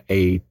me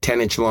a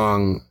 10-inch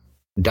long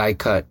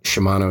die-cut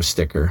Shimano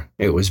sticker.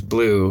 It was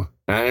blue.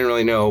 I didn't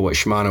really know what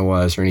Shimano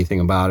was or anything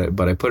about it,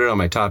 but I put it on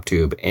my top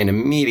tube and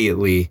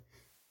immediately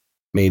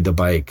made the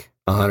bike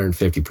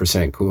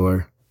 150%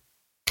 cooler.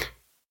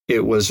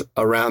 It was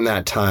around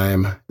that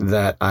time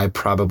that I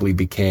probably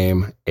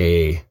became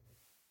a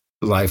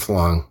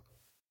lifelong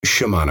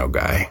Shimano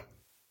guy.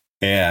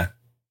 Yeah.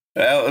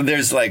 Well,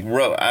 there's like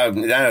rope. I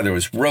know there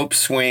was rope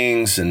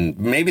swings, and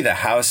maybe the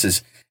house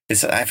is.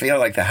 I feel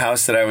like the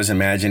house that I was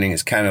imagining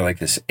is kind of like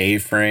this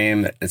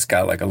A-frame. It's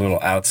got like a little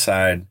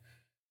outside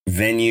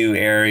venue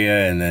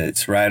area, and then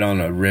it's right on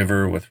a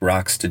river with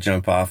rocks to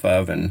jump off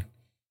of, and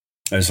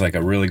there's like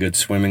a really good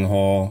swimming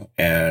hole,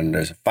 and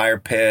there's a fire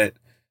pit,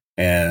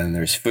 and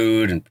there's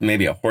food, and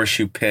maybe a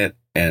horseshoe pit,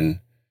 and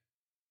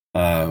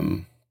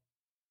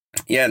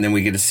Yeah, and then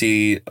we get to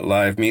see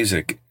live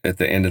music at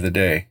the end of the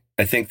day.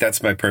 I think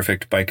that's my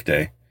perfect bike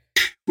day.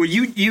 Well,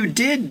 you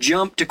did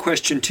jump to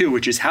question 2,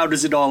 which is how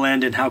does it all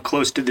end and how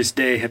close to this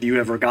day have you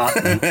ever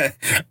gotten?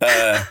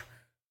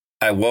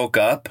 I woke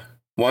up.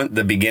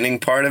 The beginning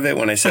part of it,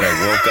 when I said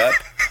I woke up,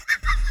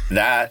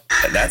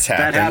 that's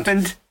happened. That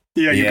happened?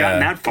 Yeah, you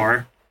gotten that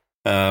far.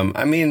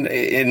 I mean,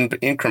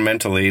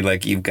 incrementally,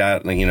 like you've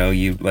got, none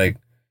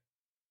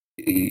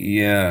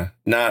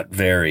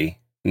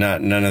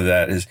of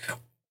that is.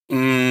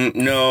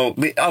 No,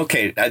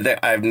 okay.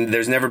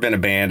 There's never been a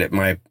band at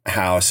my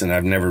house, and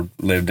I've never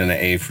lived in an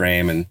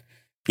A-frame, and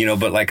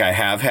but like I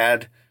have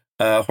had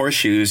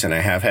horseshoes, and I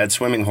have had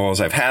swimming holes.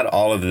 I've had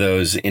all of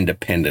those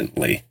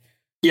independently.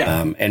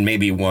 Yeah, and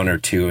maybe 1 or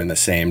 2 in the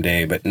same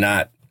day, but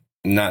not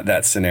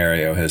that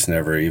scenario has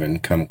never even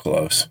come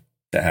close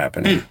to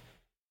happening.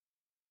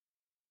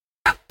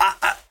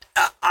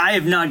 I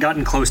have not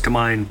gotten close to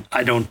mine,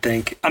 I don't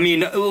think. I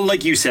mean,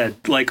 like you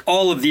said, like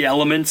all of the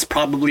elements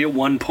probably at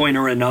one point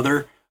or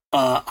another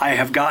I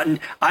have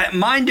gotten.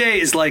 Mine day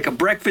is like a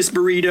breakfast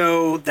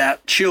burrito,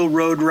 that chill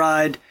road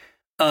ride,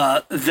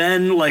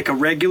 then like a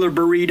regular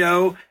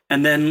burrito,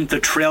 and then the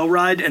trail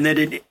ride, and then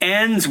it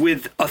ends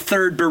with a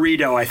third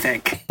burrito, I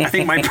think. I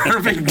think my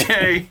perfect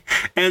day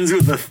ends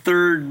with a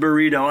third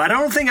burrito. I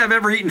don't think I've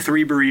ever eaten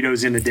 3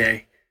 burritos in a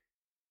day.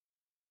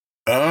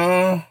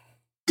 Oh.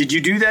 Did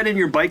you do that in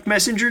your bike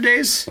messenger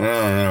days? I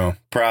don't know.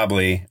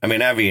 Probably. I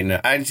mean, I've eaten.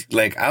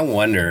 I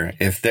wonder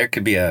if there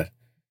could be a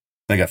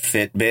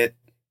Fitbit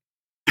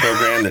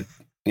program that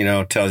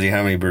tells you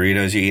how many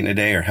burritos you eat in a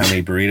day or how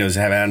many burritos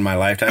I have had in my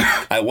lifetime.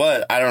 I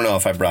don't know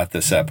if I brought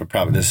this up, but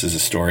probably this is a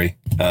story.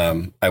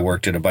 I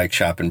worked at a bike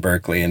shop in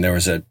Berkeley, and there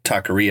was a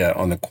taqueria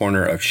on the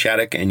corner of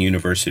Shattuck and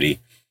University,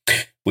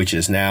 which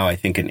is now, I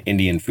think, an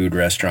Indian food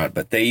restaurant.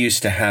 But they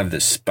used to have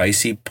this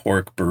spicy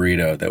pork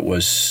burrito that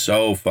was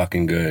so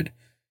fucking good.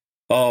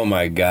 Oh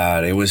my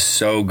God, it was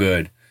so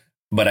good.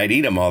 But I'd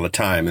eat them all the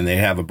time, and they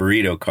have a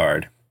burrito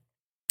card.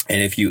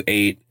 And if you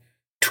ate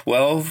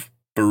 12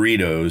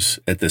 burritos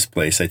at this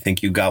place, I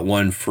think you got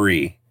 1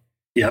 free.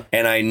 Yep.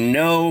 And I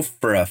know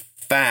for a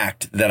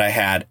fact that I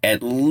had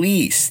at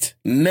least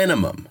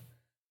minimum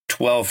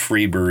 12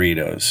 free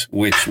burritos,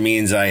 which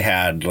means I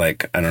had I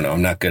don't know,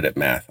 I'm not good at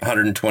math,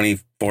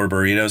 124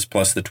 burritos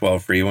plus the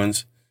 12 free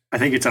ones. I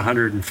think it's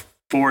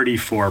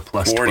 144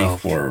 plus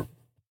 12. 44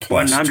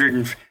 plus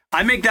 100.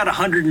 I make that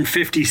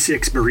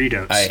 156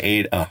 burritos. I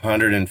ate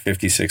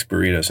 156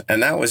 burritos,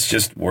 and that was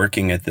just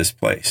working at this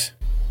place.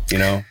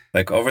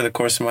 Over the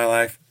course of my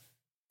life,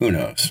 who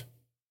knows?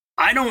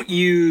 I don't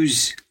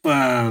use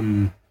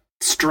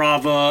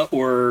Strava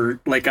or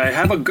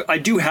I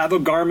do have a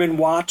Garmin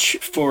watch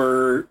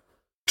for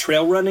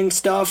trail running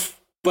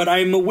stuff, but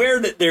I'm aware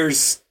that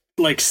there's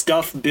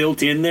stuff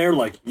built in there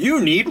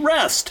you need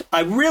rest.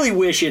 I really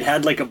wish it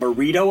had a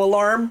burrito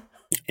alarm.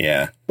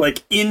 Yeah.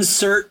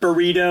 Insert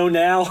burrito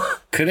now.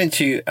 Couldn't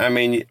you? I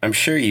mean, I'm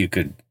sure you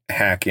could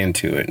hack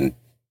into it and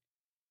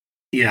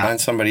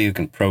find somebody who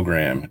can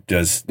program.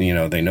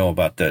 They know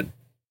about the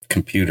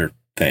computer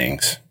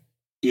things.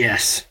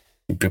 Yes.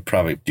 You could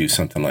probably do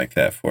something like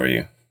that for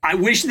you. I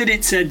wish that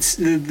it said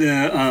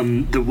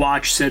the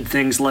watch said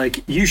things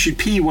like, you should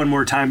pee one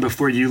more time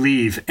before you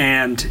leave,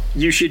 and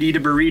you should eat a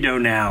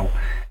burrito now,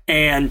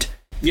 and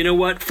you know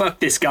what? Fuck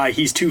this guy.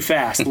 He's too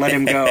fast. Let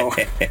him go.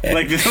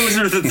 Those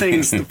are the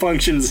things, the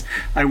functions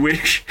I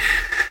wish it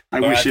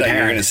had. I thought you were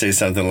going to say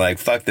something like,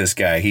 fuck this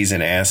guy. He's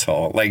an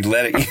asshole. Let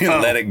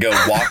it go.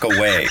 Walk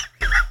away.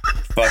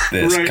 Fuck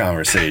this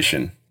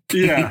conversation.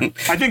 Yeah.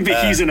 I think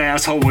that he's an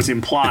asshole was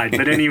implied,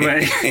 but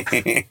anyway.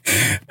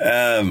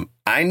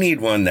 I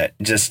need one that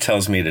just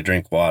tells me to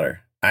drink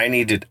water. I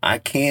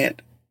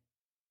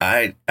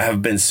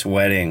have been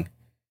sweating.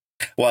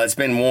 Well, it's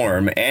been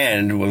warm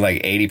and with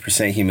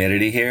 80%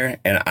 humidity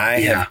here. And I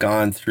have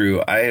gone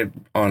through,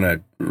 on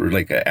an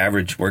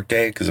average work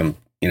day, because I'm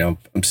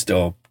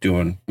still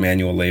doing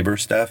manual labor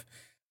stuff.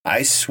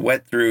 I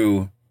sweat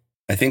through,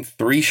 I think,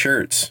 3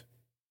 shirts.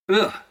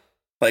 Ugh.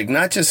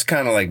 Not just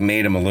kind of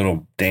made them a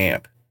little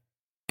damp,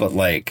 but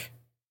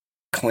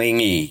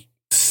clingy,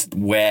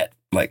 wet,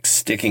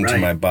 sticking to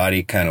my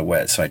body kind of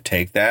wet. So I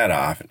take that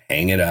off and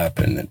hang it up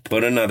and then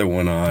put another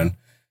one on.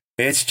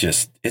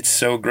 It's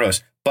so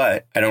gross.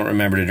 But I don't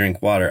remember to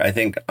drink water. I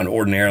think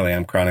ordinarily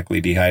I'm chronically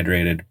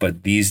dehydrated,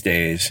 but these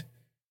days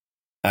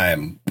I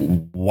am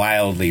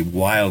wildly,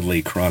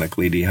 wildly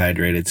chronically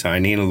dehydrated. So I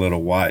need a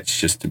little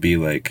watch just to be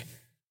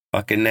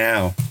fucking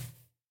now.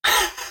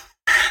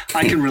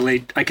 I can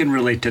relate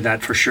to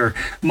that for sure.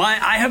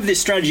 I have this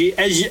strategy,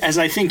 as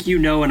I think you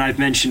know, and I've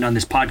mentioned on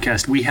this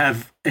podcast, we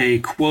have a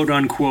quote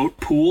unquote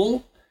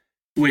pool,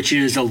 which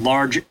is a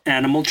large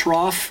animal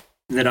trough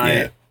that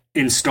I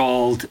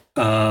installed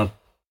a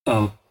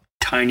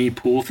tiny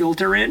pool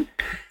filter in.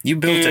 You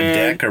built a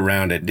deck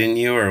around it, didn't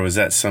you? Or was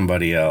that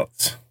somebody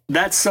else?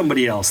 That's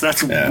somebody else.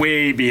 That's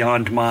way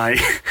beyond my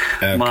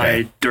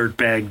my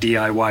dirtbag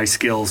DIY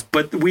skills.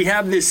 But we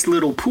have this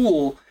little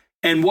pool,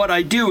 and what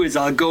I do is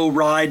I'll go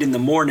ride in the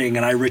morning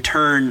and I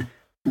return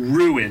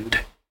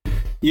ruined,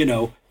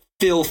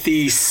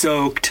 filthy,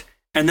 soaked.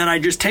 And then I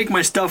just take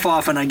my stuff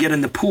off and I get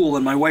in the pool.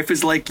 And my wife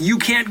is like, you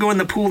can't go in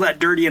the pool that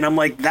dirty. And I'm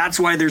like, that's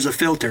why there's a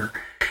filter.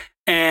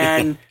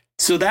 And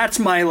so that's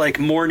my like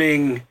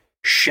morning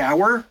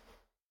shower.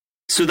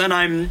 So then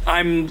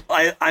I'm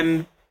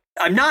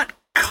not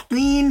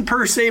clean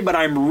per se, but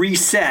I'm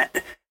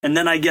reset. And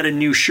then I get a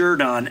new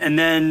shirt on. And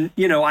then,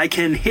 you know, I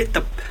can hit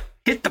the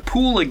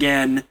pool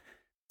again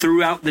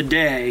throughout the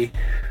day.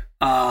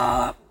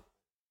 And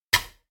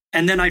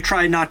then I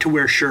try not to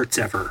wear shirts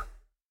ever.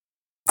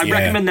 I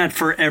recommend that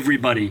for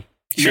everybody.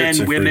 Shirts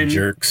Men, are women. for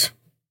jerks.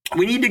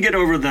 We need to get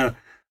over the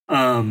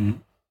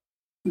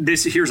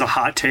here's a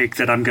hot take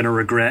that I'm going to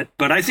regret,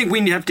 but I think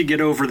we have to get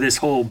over this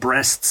whole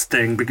breasts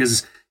thing,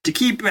 because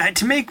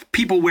to make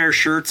people wear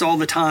shirts all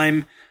the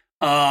time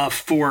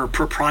for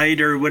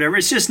propriety or whatever,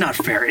 it's just not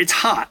fair. It's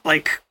hot,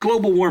 like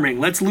global warming.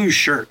 Let's lose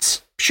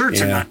shirts.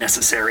 Shirts are not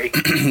necessary.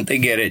 They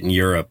get it in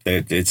Europe.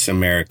 It's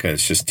America.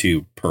 It's just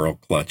too pearl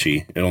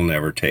clutchy. It'll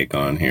never take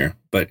on here.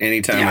 But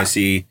anytime I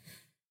see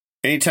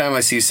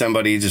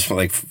somebody just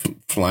like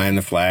flying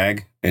the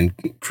flag and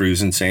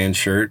cruising saying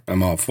shirt,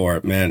 I'm all for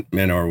it,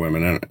 men or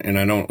women. And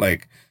I don't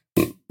like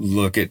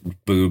look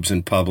at boobs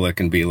in public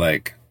and be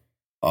like,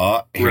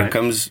 oh, here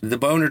comes the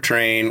boner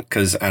train,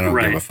 because I don't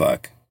give a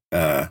fuck.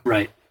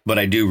 But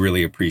I do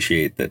really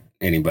appreciate that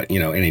anybody,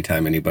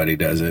 anytime anybody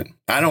does it.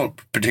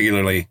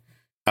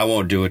 I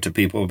won't do it to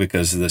people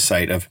because the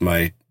sight of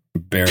my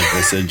bare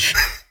visage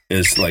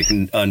is like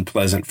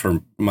unpleasant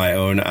for my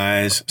own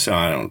eyes. So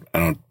I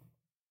don't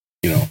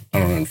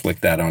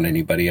inflict that on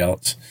anybody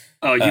else.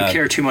 Oh, you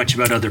care too much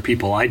about other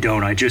people. I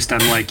don't.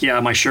 I'm like, yeah,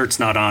 my shirt's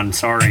not on.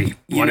 Sorry.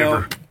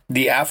 Whatever.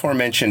 The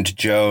aforementioned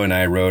Joe and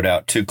I rode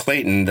out to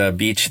Clayton, the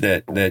beach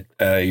that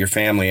your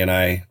family and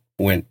I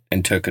went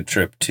and took a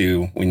trip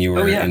to when you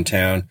were in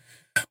town.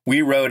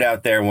 We rode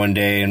out there one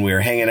day and we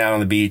were hanging out on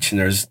the beach, and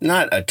there's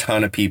not a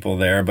ton of people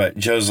there, but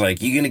Joe's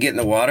like, you going to get in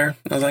the water?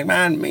 I was like,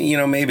 man,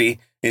 maybe.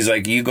 He's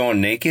like, you going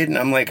naked? And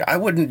I'm like, I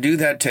wouldn't do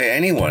that to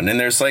anyone. And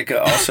there's like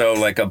also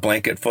like a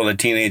blanket full of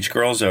teenage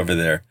girls over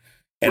there.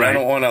 And I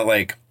don't want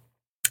to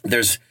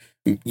there's,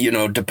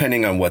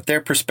 depending on what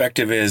their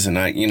perspective is. And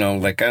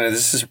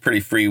this is a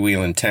pretty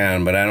freewheeling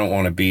town, but I don't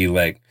want to be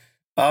like,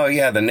 oh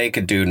yeah, the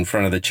naked dude in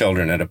front of the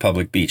children at a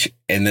public beach,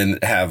 and then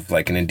have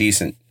like an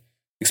indecent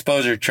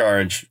exposure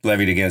charge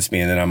levied against me.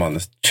 And then I'm on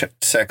the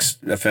sex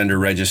offender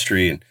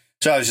registry. And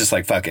so I was just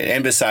like, fuck it.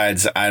 And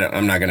besides,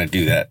 I'm not going to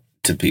do that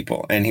to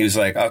people. And he was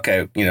like,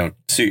 okay,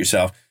 suit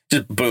yourself.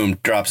 Just boom,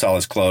 drops all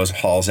his clothes,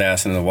 hauls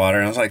ass into the water.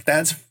 And I was like,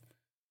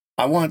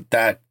 I want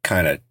that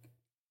kind of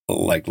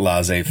like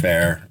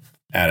laissez-faire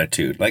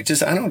attitude. Like,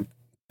 just, I don't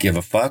give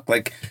a fuck.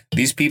 Like,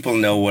 these people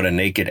know what a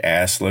naked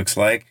ass looks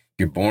like.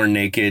 You're born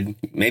naked.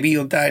 Maybe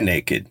you'll die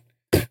naked.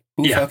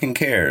 Who fucking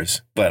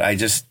cares? But I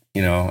just,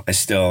 I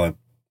still,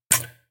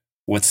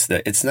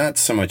 it's not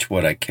so much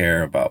what I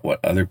care about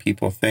what other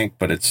people think,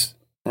 but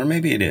or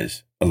maybe it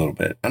is a little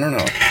bit. I don't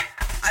know.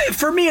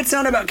 For me, it's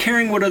not about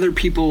caring what other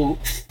people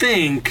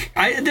think.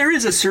 There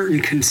is a certain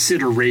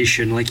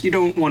consideration. Like, you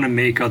don't want to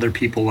make other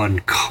people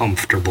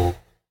uncomfortable.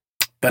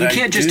 But you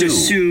can't just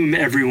assume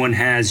everyone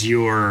has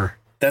your...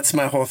 That's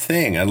my whole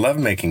thing. I love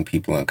making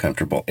people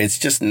uncomfortable. It's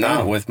just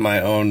not with my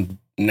own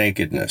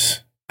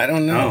nakedness. I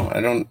don't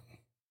know.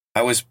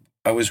 I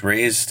was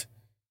raised,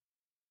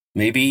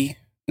 maybe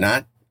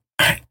not.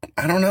 I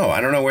don't know. I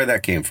don't know where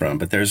that came from,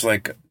 but there's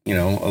like,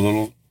 a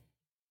little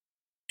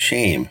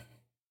shame.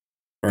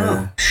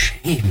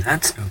 Shame.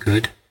 That's no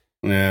good.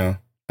 Yeah,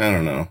 I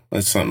don't know.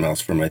 That's something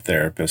else for my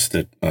therapist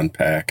to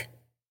unpack.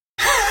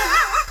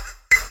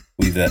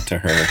 Leave that to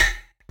her.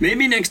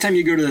 Maybe next time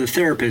you go to the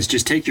therapist,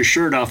 just take your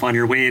shirt off on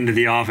your way into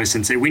the office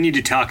and say, we need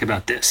to talk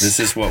about this. This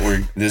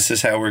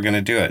is how we're going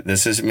to do it.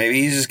 Maybe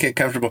you just get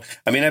comfortable.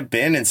 I mean, I've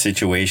been in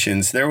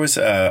situations. There was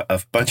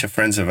a bunch of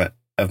friends of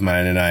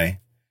mine and I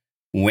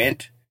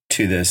went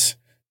to this.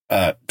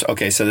 So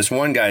this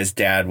one guy's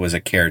dad was a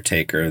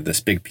caretaker of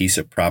this big piece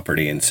of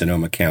property in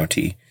Sonoma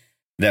County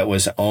that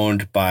was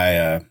owned by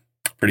a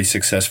pretty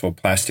successful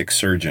plastic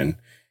surgeon.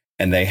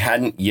 And they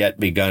hadn't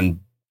yet begun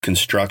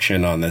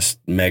construction on this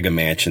mega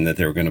mansion that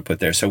they were going to put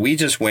there. So we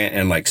just went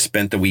and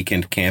spent the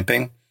weekend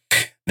camping.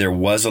 There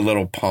was a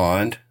little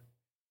pond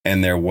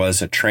and there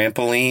was a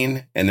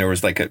trampoline and there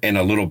was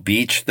a little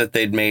beach that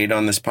they'd made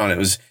on this pond. It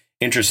was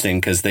interesting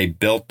because they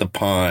built the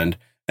pond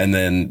and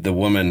then the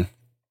woman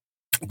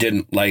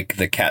didn't like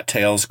the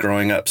cattails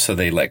growing up. So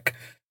they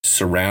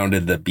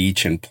surrounded the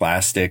beach in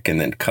plastic and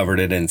then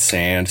covered it in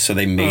sand. So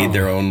they made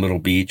their own little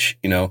beach,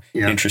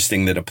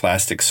 Interesting that a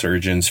plastic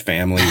surgeon's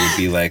family would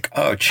be like,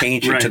 oh,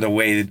 change it to the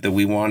way that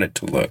we want it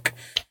to look.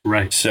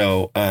 Right.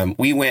 So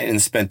we went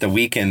and spent the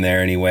weekend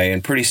there anyway.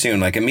 And pretty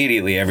soon,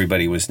 immediately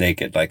everybody was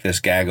naked. This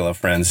gaggle of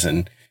friends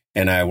and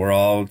I were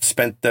all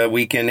spent the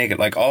weekend naked,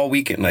 all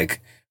weekend,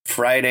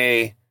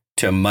 Friday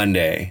to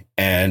Monday.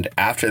 And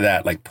after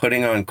that,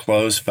 putting on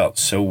clothes felt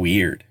so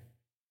weird.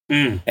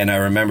 And I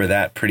remember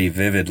that pretty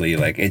vividly.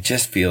 It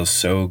just feels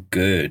so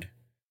good.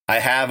 I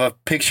have a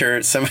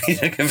picture. Somebody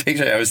took a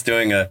picture. I was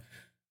doing a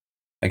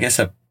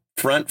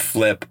front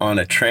flip on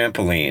a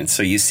trampoline.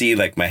 So you see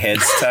like my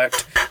head's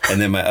tucked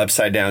and then my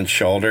upside down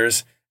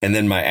shoulders and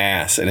then my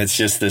ass. And it's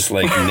just this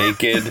like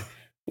naked,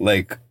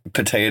 like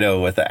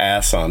potato with the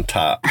ass on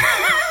top.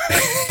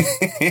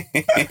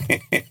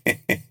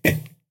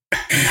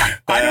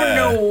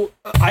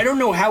 I don't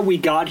know how we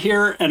got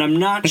here, and I'm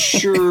not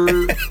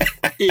sure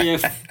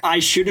if I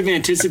should have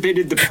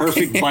anticipated the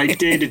perfect bike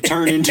day to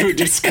turn into a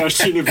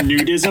discussion of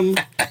nudism.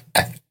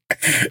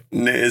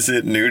 Is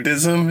it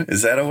nudism?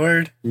 Is that a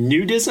word?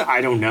 Nudism?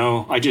 I don't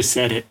know. I just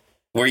said it.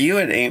 Were you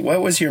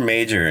what was your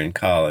major in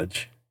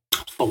college?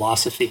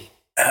 Philosophy.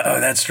 Oh,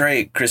 that's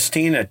right.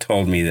 Christina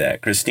told me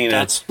that. Christina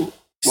why I'm so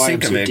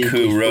Sinkovic, deeply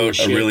who wrote full of a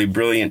shit. really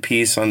brilliant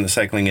piece on the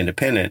Cycling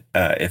Independent,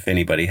 if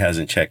anybody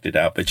hasn't checked it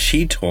out. But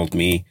she told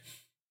me,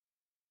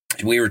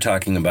 we were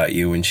talking about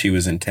you when she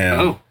was in town.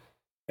 Oh.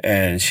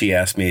 And she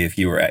asked me if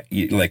you were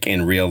like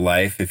in real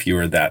life, if you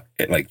were that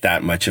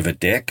much of a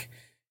dick.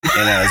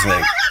 And I was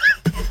like,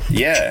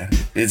 yeah,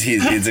 it's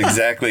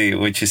exactly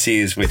what you see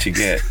is what you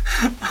get.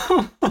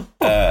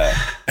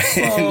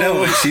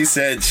 No, but she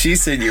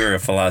said you were a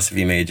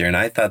philosophy major, and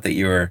I thought that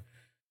you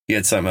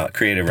had something about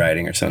creative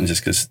writing or something,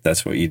 just because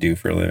that's what you do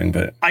for a living.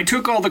 But I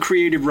took all the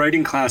creative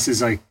writing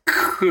classes I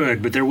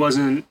could, but there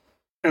wasn't,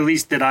 at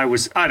least that I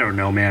don't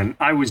know, man.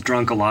 I was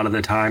drunk a lot of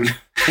the time.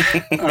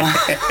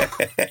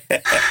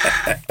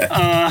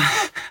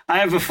 I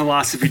have a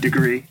philosophy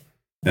degree.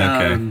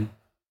 okay.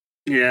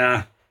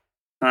 Yeah,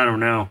 I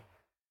don't know.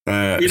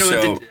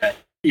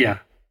 Yeah.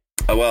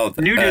 Well,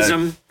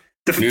 Nudism.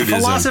 The nudism.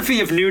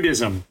 philosophy of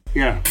nudism.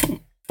 Yeah.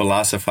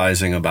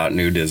 Philosophizing about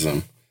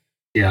nudism.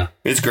 Yeah.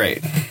 It's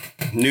great.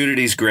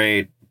 Nudity's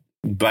great.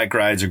 Bike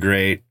rides are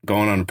great.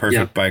 Going on a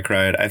perfect bike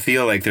ride. I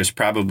feel like there's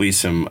probably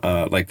some,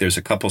 there's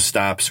a couple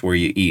stops where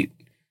you eat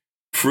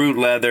fruit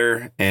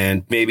leather,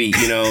 and maybe,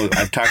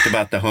 I've talked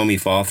about the Homie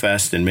Fall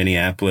Fest in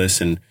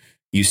Minneapolis, and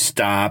you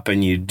stop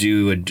and you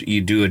do a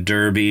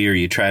derby, or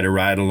you try to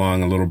ride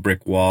along a little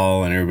brick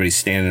wall and everybody's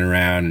standing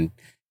around and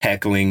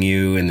heckling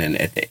you. And then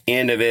at the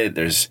end of it,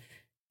 there's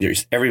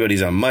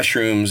everybody's on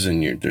mushrooms,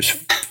 and there's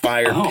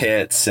fire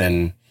pits,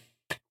 and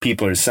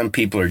some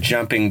people are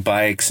jumping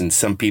bikes, and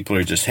some people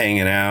are just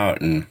hanging out,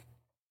 and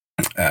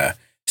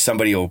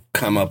somebody will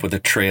come up with a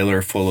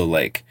trailer full of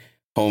like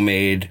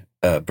homemade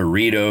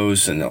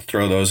burritos, and they'll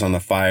throw those on the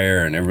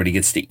fire, and everybody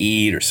gets to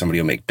eat, or somebody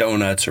will make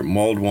donuts or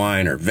mulled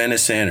wine or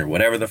venison or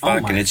whatever the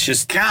fuck. And it's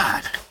just,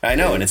 God, I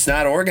know. And it's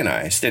not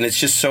organized, and it's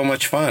just so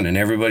much fun, and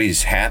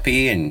everybody's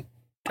happy. And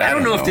I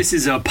don't know if this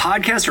is a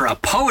podcast or a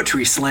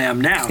poetry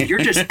slam now. You're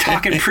just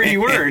talking pretty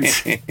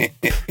words.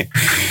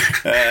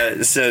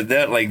 So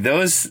that, like,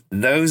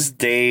 those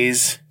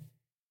days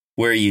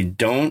where you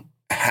don't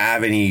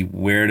have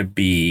anywhere to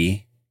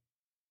be,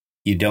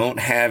 you don't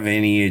have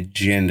any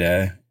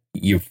agenda,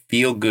 you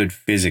feel good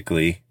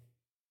physically,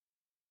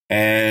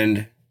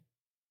 and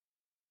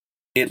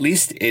at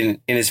least in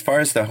as far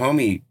as the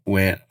Homie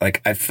went,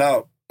 like, I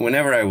felt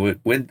whenever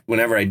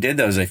I did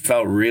those, I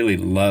felt really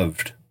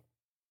loved.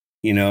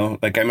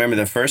 Like, I remember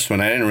the first one,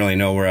 I didn't really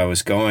know where I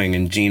was going,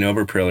 and Gene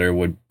Oberpriller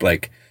would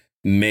like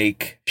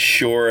make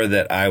sure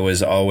that I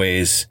was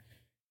always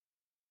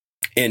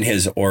in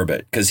his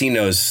orbit, because he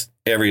knows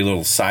every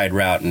little side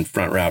route and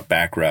front route,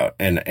 back route,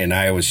 and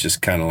I was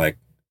just kind of like,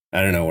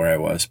 I don't know where I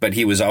was, but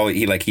he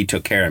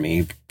took care of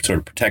me. He sort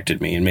of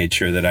protected me and made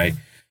sure that I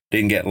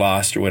didn't get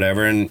lost or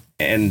whatever.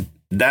 And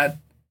that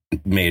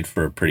made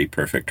for a pretty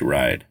perfect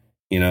ride,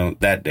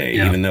 that day,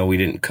 even though we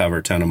didn't cover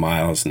a ton of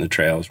miles and the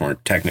trails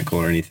weren't technical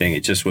or anything.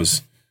 It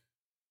was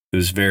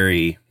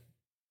very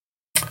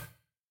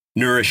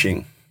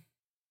nourishing.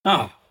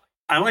 Oh,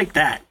 I like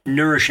that.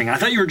 Nourishing. I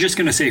thought you were just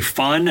going to say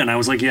fun, and I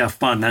was like, yeah,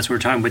 fun. That's what we're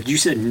talking about. But you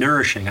said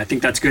nourishing. I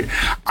think that's good.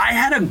 I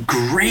had a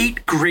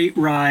great, great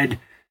ride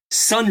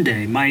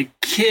Sunday. My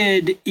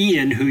kid,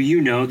 Ian, who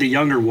the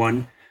younger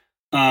one,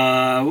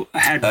 had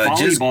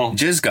volleyball.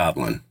 Jizz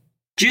Goblin.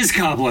 Jizz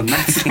Goblin,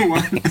 that's the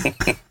one.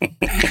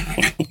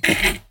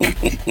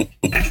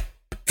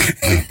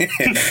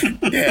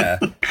 Yeah,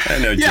 I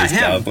know Jizz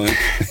Goblin.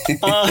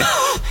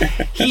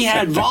 He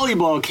had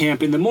volleyball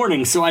camp in the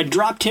morning, so I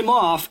dropped him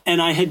off,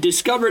 and I had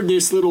discovered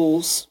this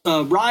little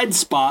ride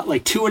spot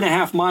like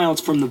 2.5 miles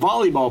from the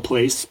volleyball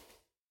place,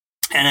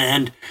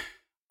 and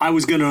I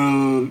was going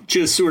to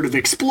just sort of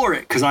explore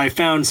it because I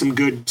found some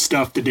good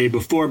stuff the day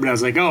before, but I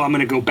was like, I'm going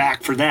to go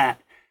back for that.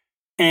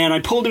 And I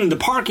pulled into the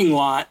parking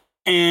lot,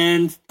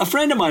 and a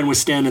friend of mine was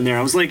standing there.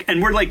 I was like,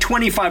 and we're like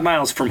 25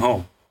 miles from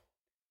home.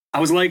 I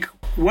was like,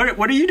 what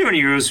are you doing?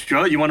 He goes,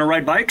 Joe, you want to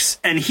ride bikes?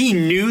 And he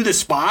knew the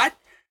spot,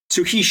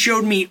 so he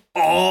showed me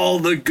all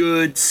the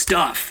good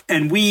stuff.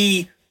 And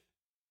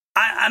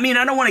I mean,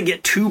 I don't want to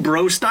get too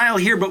bro style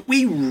here, but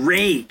we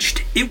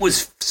raged. It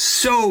was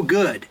so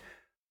good.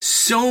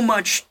 So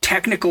much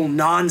technical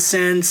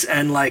nonsense,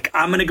 and like,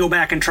 I'm going to go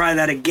back and try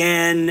that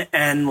again.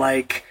 And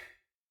like,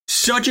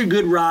 such a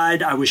good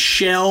ride. I was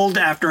shelled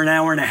after an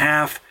hour and a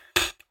half.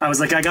 I was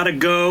like, I got to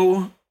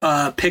go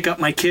pick up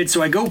my kid.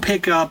 So I go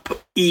pick up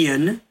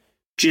Ian,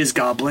 Jizz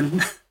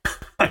Goblin.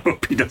 I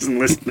hope he doesn't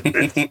listen to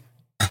this.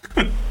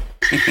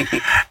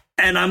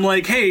 And I'm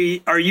like,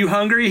 hey, are you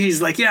hungry?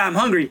 He's like, yeah, I'm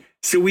hungry.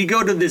 So we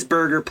go to this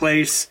burger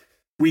place.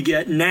 We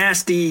get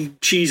nasty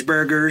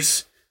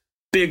cheeseburgers,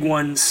 big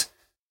ones.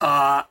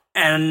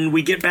 And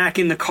we get back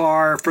in the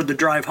car for the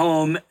drive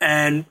home.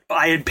 And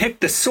I had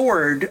picked The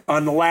Sword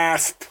on the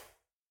last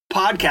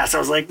podcast. I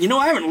was like,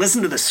 I haven't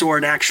listened to The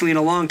Sword actually in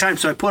a long time.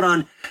 So I put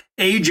on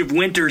Age of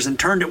Winters and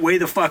turned it way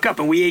the fuck up.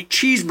 And we ate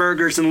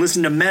cheeseburgers and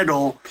listened to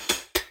metal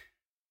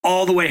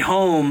all the way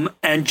home.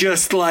 And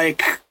just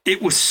like,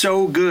 it was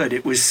so good.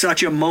 It was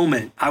such a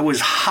moment. I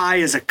was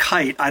high as a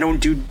kite. I don't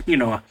do,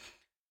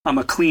 I'm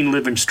a clean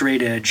living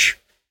straight edge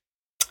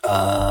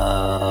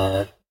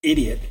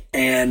idiot.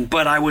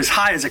 But I was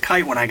high as a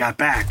kite when I got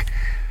back.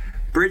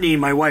 Brittany,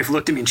 my wife,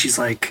 looked at me and she's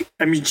like,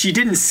 she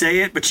didn't say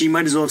it, but she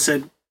might as well have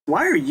said,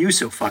 why are you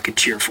so fucking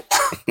cheerful?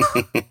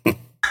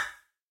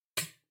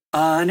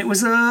 And it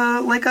was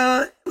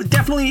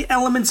definitely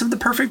elements of the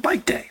perfect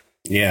bike day.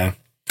 Yeah.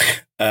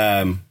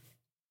 There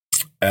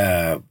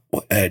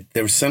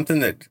was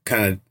something that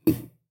kind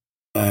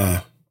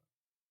of,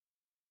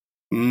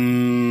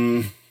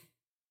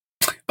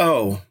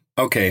 oh,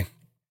 okay.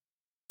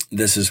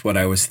 This is what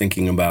I was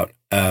thinking about.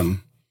 Oh,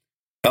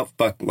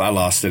 fuck, I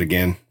lost it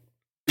again.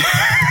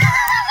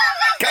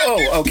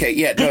 Oh, okay.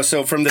 Yeah. No.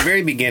 So from the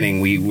very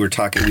beginning, we've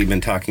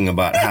been talking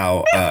about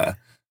how,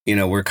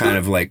 we're kind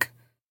of like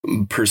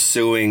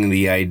pursuing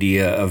the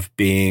idea of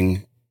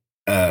being,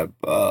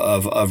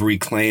 of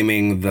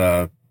reclaiming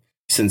the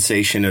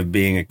sensation of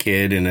being a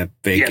kid in a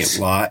vacant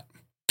lot,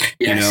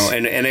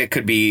 and it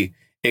could be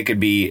a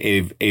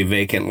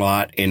vacant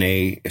lot in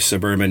a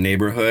suburban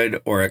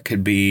neighborhood, or it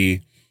could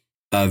be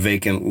a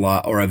vacant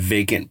lot or a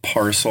vacant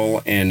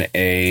parcel in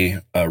a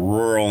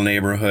rural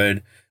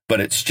neighborhood.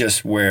 But it's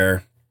just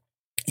where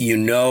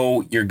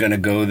you're going to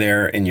go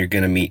there and you're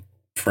going to meet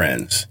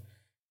friends,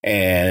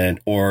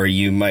 or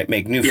you might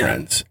make new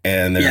friends,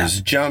 and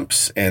there's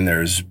jumps, and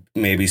there's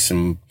maybe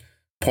some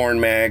porn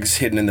mags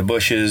hidden in the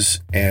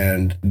bushes,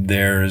 and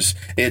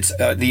it's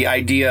the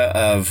idea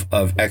of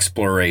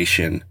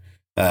exploration,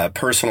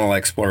 personal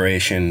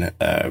exploration,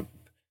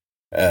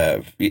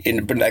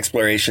 in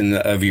exploration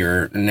of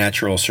your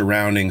natural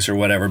surroundings or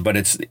whatever. But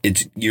it's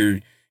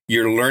you're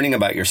learning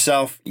about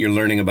yourself, you're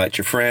learning about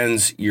your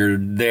friends, you're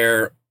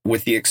there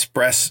with the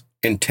express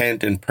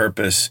intent and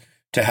purpose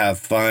to have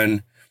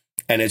fun,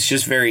 and it's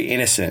just very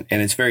innocent,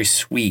 and it's very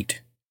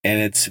sweet,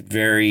 and it's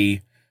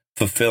very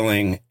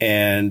fulfilling.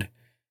 And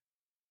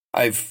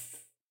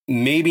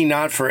maybe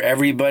not for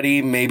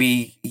everybody.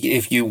 Maybe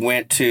if you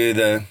went to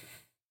the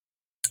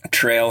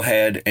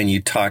trailhead and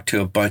you talked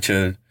to a bunch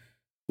of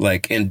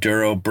like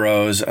enduro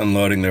bros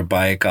unloading their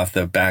bike off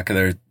the back of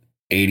their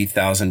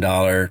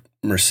 $80,000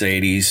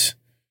 Mercedes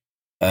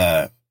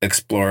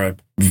Explorer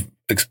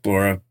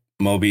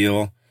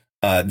mobile,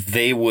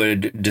 they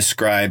would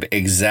describe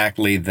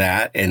exactly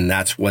that, and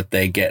that's what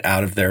they get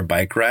out of their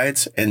bike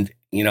rides. And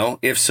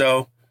if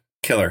so,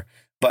 killer.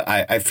 But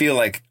I feel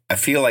like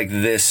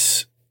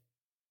this,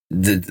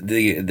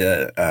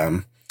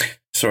 the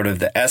sort of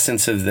the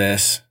essence of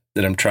this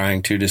that I'm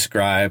trying to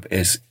describe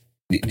is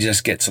it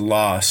just gets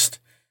lost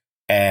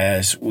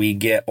as we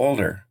get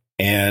older.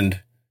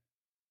 And,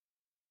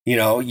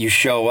 you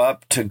show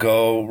up to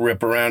go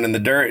rip around in the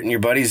dirt and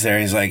your buddy's there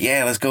and he's like,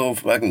 yeah, let's go.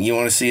 Fucking, you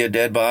want to see a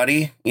dead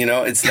body?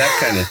 It's that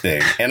kind of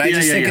thing. And I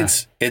think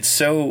it's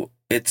so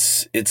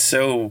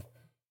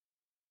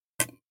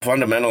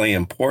fundamentally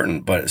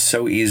important, but it's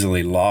so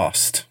easily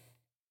lost.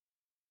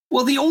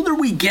 Well, the older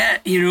we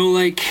get,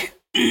 like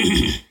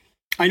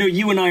I know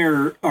you and I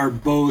are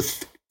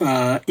both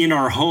in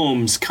our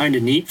homes kind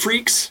of neat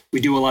freaks.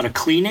 We do a lot of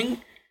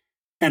cleaning.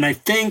 And I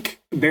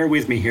think, bear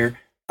with me here,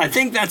 I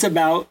think that's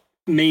about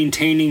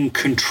maintaining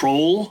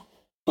control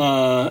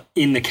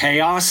in the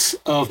chaos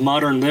of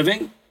modern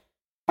living.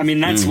 I mean,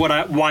 that's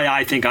why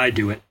I think I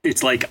do it.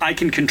 It's like I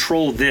can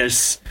control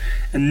this,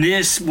 and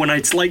this, when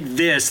it's like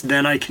this,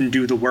 then I can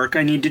do the work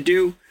I need to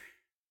do.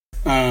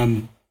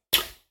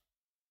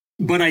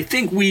 But I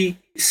think we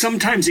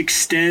sometimes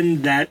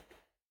extend that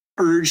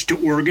urge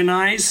to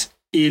organize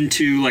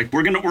into like,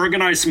 we're going to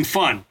organize some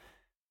fun.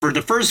 For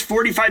the first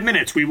 45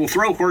 minutes, we will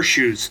throw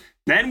horseshoes.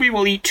 Then we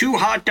will eat 2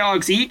 hot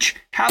dogs each,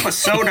 have a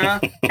soda,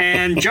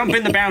 and jump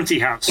in the bouncy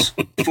house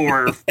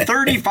for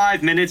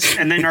 35 minutes,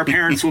 and then our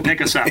parents will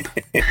pick us up.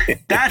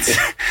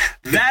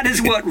 That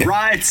is what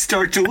rides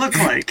start to look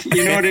like.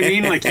 You know what I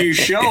mean? Like you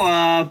show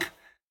up,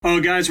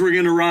 oh guys, we're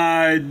gonna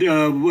ride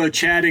a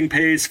chatting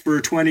pace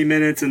for 20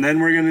 minutes, and then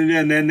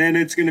then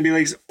it's gonna be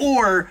like,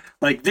 or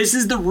like this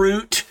is the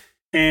route,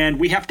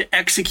 and we have to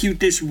execute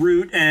this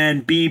route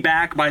and be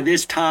back by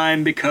this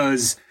time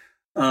because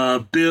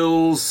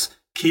Bill's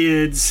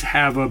kids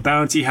have a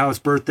bouncy house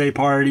birthday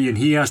party and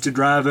he has to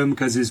drive him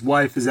because his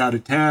wife is out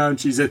of town.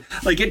 She said,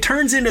 like, it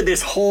turns into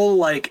this whole,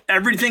 like,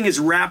 everything is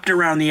wrapped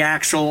around the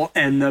axle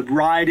and the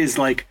ride is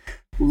like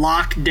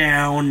locked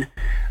down.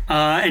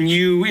 And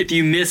if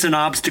you miss an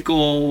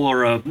obstacle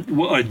or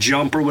a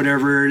jump or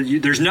whatever,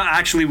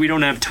 we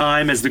don't have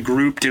time as the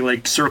group to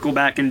like circle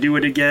back and do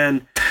it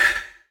again.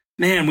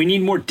 Man, we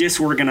need more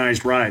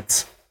disorganized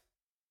rides.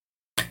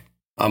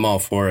 I'm all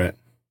for it.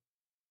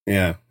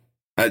 Yeah.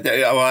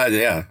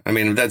 Yeah. I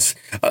mean,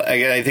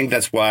 I think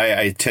that's why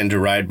I tend to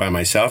ride by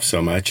myself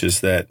so much is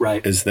that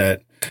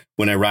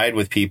when I ride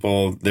with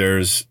people,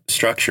 there's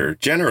structure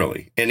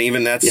generally. And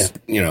even that's,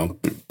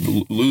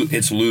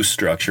 it's loose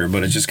structure,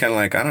 but it's just kind of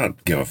like, I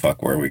don't give a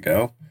fuck where we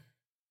go.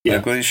 Yeah.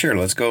 Like, well, sure,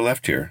 let's go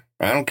left here.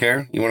 I don't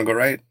care. You want to go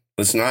right?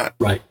 Let's not.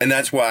 Right. And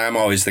that's why I'm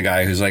always the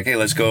guy who's like, hey,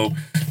 let's go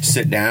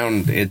sit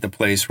down at the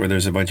place where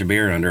there's a bunch of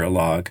beer under a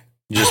log.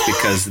 Just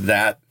because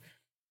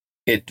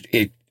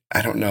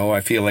I don't know.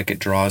 I feel like it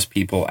draws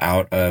people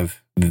out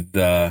of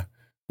the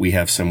we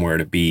have somewhere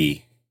to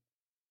be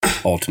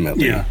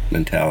ultimately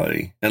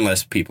mentality,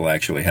 unless people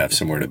actually have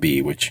somewhere to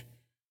be, which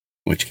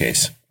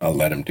case I'll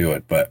let them do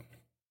it. But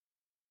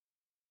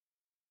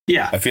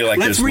yeah, I feel like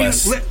there's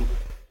less.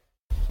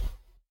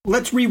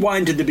 Let's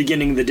rewind to the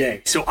beginning of the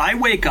day. So I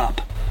wake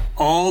up,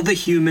 all the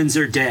humans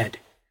are dead.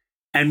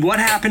 And what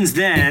happens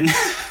then?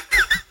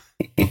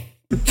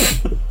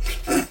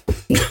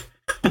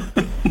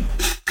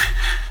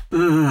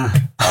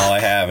 All I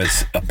have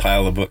is a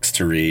pile of books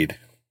to read.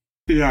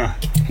 Yeah.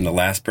 I'm the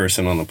last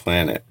person on the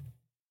planet.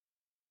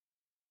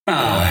 All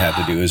I have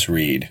to do is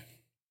read.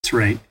 That's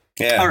right.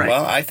 Yeah. All right.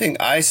 Well, I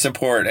think I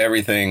support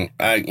everything.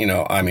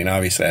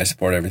 Obviously I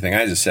support everything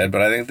I just said,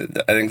 but I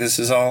think this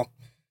is all,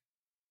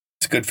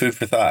 it's good food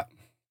for thought.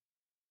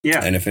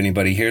 Yeah. And if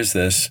anybody hears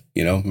this,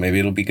 maybe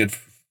it'll be good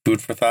food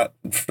for thought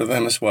for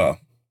them as well.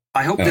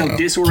 I hope they'll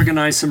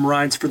disorganize some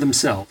rides for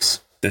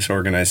themselves.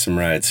 Disorganize some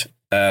rides.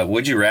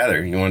 Would you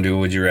rather? You want to do a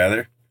would you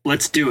rather?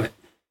 Let's do it.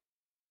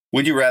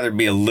 Would you rather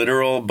be a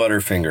literal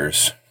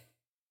Butterfingers,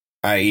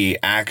 i.e.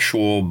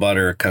 actual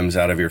butter comes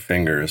out of your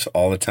fingers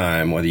all the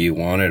time, whether you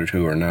want it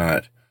to or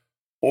not,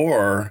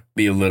 or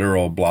be a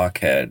literal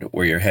blockhead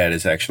where your head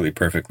is actually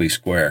perfectly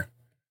square?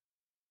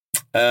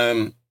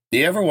 Do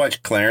you ever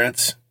watch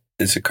Clarence?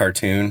 It's a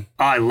cartoon.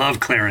 Oh, I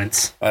love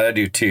Clarence. I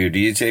do too.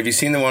 Have you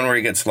seen the one where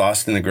he gets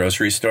lost in the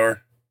grocery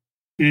store?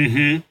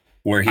 Mm-hmm.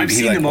 Where I've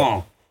seen them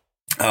all.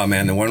 Oh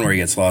man, the one where he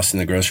gets lost in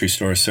the grocery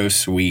store is so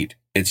sweet.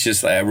 It's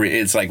just,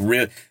 it's like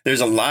real.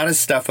 There's a lot of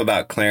stuff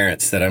about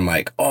Clarence that I'm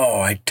like,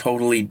 oh, I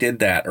totally did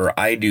that, or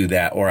I do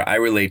that, or I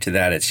relate to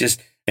that. It's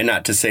just, and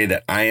not to say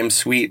that I am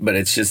sweet, but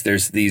it's just,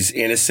 there's these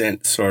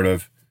innocent sort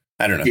of,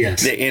 I don't know,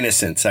 the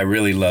innocence. I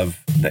really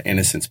love the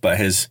innocence. But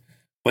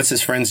what's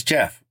his friend's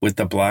Jeff with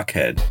the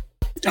blockhead?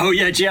 Oh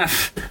yeah,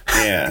 Jeff.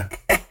 Yeah.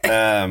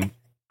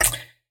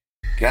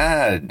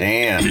 God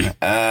damn.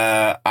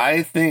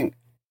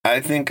 I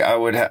think I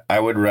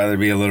would rather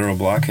be a literal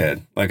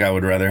blockhead. Like I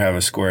would rather have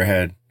a square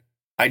head.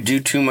 I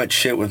do too much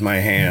shit with my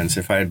hands.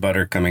 If I had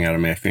butter coming out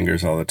of my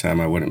fingers all the time,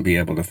 I wouldn't be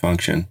able to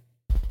function.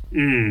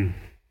 Mm.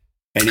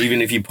 And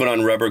even if you put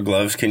on rubber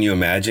gloves, can you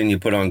imagine? You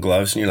put on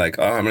gloves and you're like,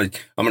 oh, I'm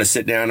gonna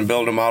sit down and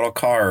build a model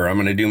car, or I'm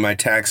gonna do my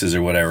taxes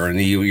or whatever,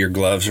 and your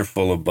gloves are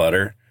full of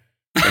butter,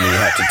 and you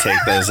have to take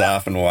those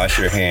off and wash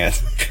your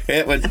hands.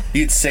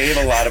 You'd save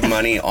a lot of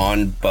money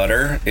on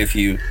butter if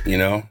you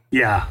know.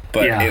 Yeah.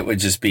 But it would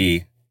just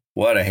be.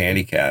 What a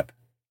handicap.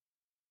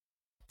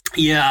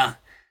 Yeah.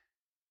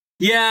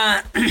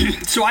 Yeah.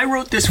 So I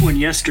wrote this one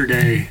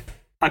yesterday.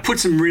 I put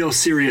some real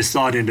serious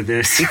thought into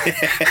this.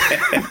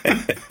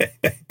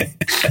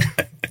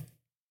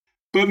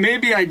 But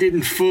maybe I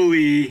didn't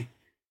fully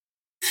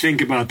think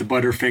about the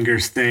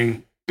Butterfingers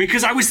thing.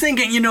 Because I was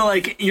thinking,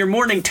 like your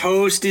morning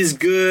toast is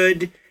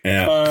good.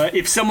 Yeah.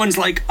 If someone's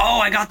like,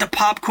 oh, I got the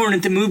popcorn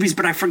at the movies,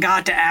 but I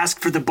forgot to ask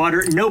for the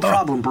butter. No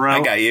problem, bro.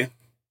 I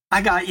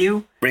got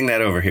you. Bring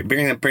that over here.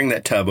 Bring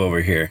that tub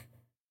over here.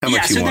 How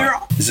much you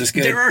want? Is this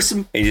good? There are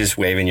some. Are you just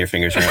waving your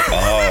fingers around?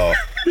 Oh,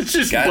 it's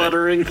just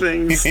buttering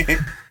things.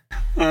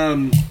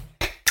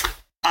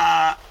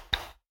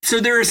 So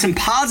there are some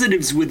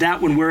positives with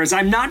that one, whereas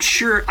I'm not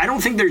sure. I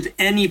don't think there's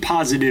any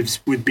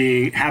positives with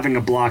having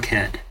a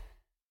blockhead.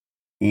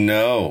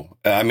 No,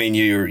 I mean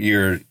you're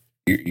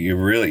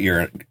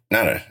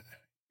not a.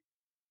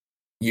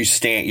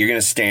 You're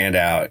gonna stand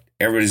out.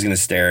 Everybody's gonna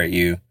stare at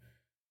you.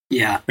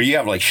 Yeah. Or you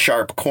have like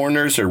sharp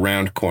corners or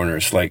round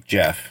corners like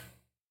Jeff?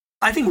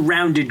 I think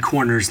rounded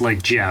corners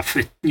like Jeff.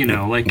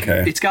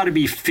 It's got to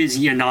be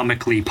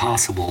physiognomically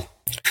possible.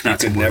 You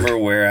could never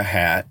wear a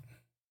hat.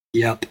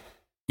 Yep.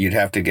 You'd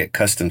have to get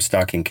custom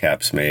stocking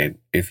caps made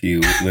if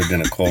you lived in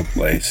a cold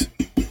place.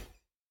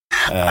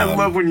 I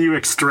love when you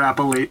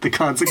extrapolate the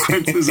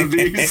consequences of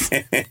these.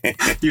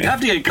 You'd have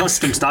to get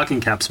custom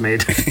stocking caps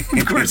made.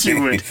 Of course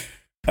you would.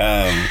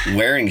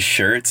 Wearing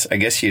shirts, I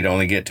guess you'd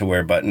only get to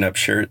wear button-up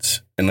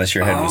shirts unless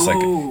your head was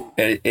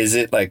like, is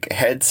it like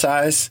head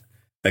size?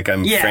 Like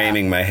I'm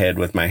framing my head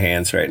with my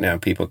hands right now.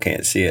 People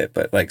can't see it,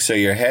 but like, so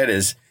your head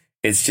it's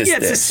just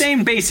it's the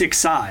same basic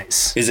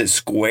size. Is it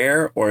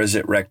square or is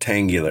it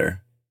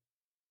rectangular?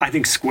 I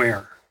think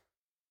square.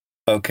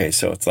 Okay,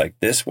 so it's like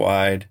this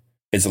wide.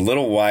 It's a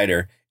little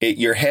wider.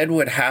 Your head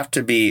would have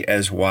to be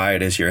as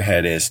wide as your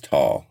head is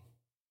tall.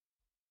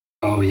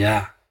 Oh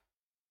yeah.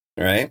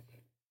 Right?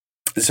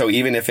 So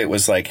even if it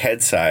was like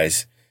head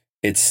size,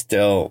 it's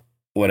still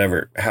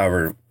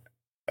however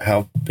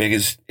how big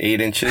is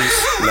 8 inches?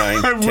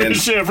 9, 10? I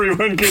wish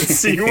everyone could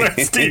see what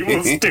Steve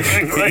was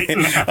doing right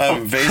now.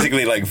 I'm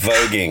basically like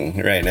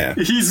voguing right now.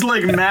 He's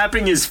like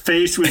mapping his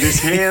face with his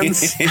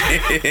hands.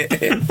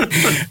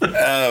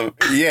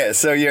 Yeah,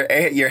 so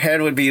your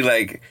head would be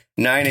like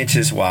 9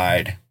 inches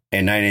wide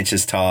and 9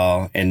 inches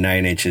tall and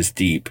 9 inches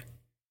deep.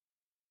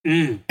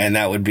 Mm. And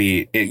that would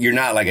be, you're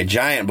not like a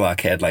giant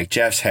blockhead. Like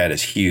Jeff's head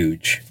is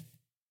huge.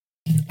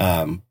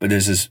 But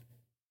this is,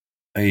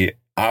 I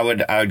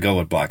would go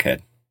with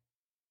blockhead.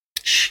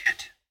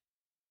 Shit.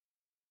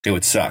 It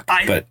would suck,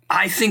 but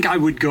I think I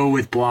would go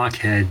with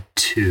blockhead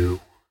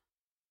too.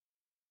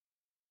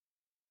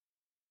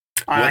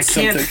 I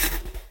can't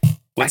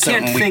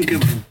think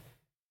of.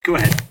 Go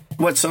ahead.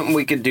 What's something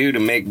we could do to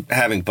make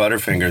having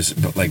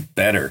Butterfingers like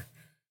better?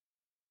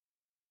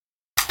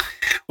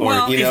 Or,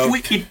 well,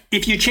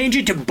 if you change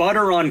it to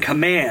butter on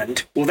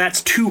command, well,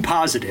 that's too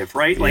positive,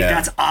 right? Like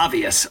that's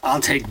obvious.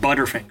 I'll take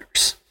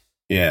Butterfingers.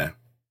 Yeah.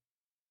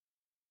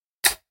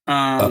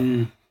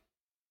 Maybe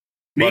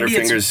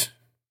Butterfingers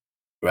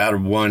out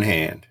of one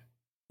hand.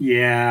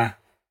 Yeah.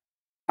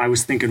 I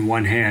was thinking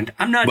one hand.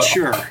 I'm not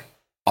sure.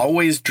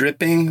 Always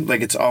dripping,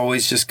 like it's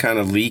always just kind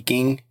of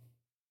leaking,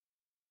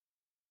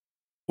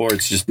 or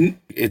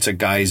it's a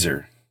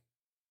geyser.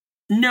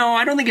 No,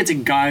 I don't think it's a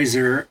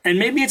geyser, and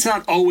maybe it's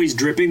not always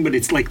dripping, but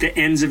it's like the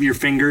ends of your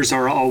fingers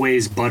are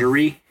always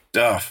buttery.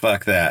 Oh,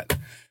 fuck that.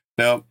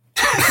 Nope.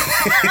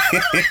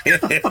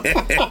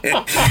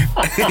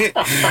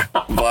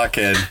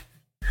 Blockhead.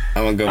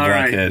 I'm gonna go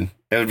blockhead. Right.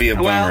 It would be a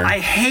bummer. Well, I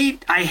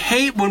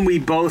hate when we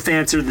both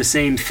answer the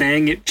same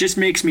thing. It just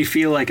makes me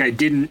feel like I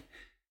didn't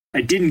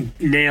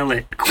nail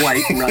it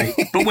quite right.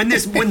 But when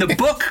the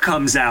book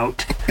comes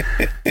out,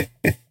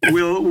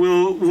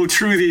 we'll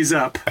true these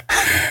up.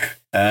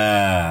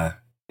 It's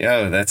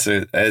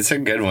a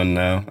good one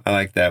though. I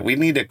like that. We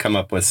need to come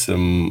up with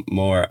some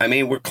more. I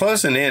mean, we're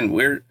closing in.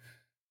 We're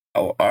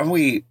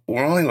only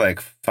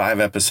like 5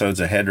 episodes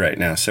ahead right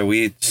now. So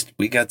we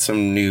got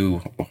some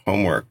new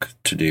homework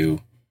to do.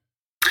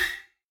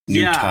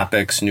 New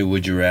topics, new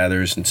would you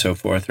rathers and so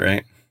forth,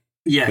 right?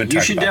 Yeah, we'll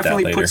you should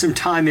definitely put some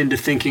time into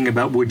thinking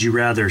about would you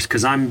rathers,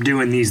 because I'm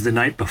doing these the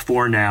night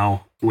before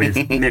now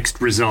with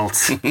mixed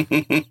results.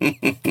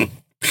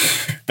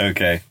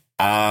 Okay.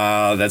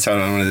 That's how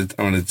I'm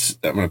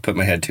gonna put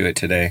my head to it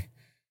today.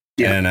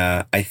 Yeah. And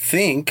I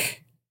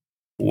think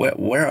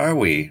where are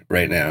we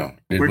right now?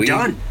 Did we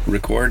done.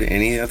 Record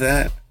any of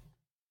that?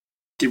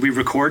 Did we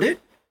record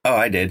it? Oh,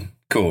 I did.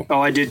 Cool.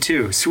 Oh, I did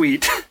too.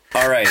 Sweet.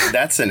 All right,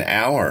 that's an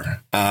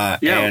hour.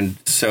 And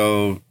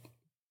so,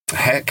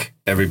 heck,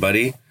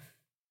 everybody,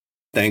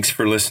 thanks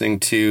for listening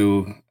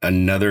to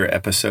another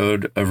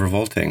episode of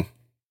Revolting.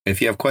 If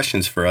you have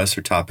questions for us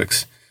or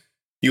topics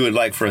you would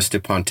like for us to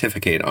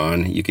pontificate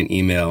on, you can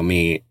email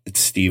me at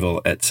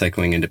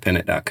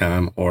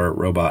stevel@cyclingindependent.com or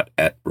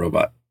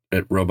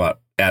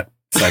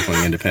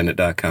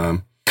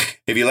robot@cyclingindependent.com.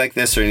 If you like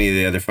this or any of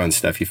the other fun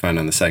stuff you find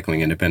on the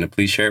Cycling Independent,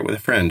 please share it with a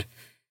friend.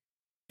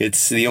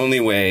 It's the only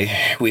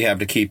way we have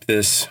to keep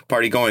this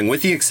party going,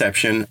 with the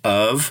exception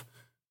of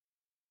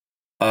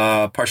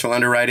partial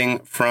underwriting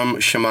from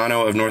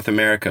Shimano of North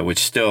America, which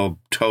still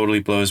totally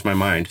blows my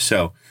mind.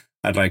 So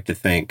I'd like to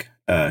thank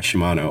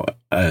Shimano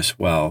as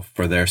well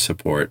for their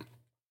support.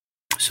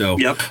 So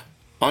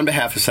on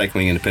behalf of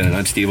Cycling Independent,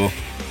 I'm Stevel.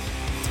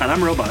 And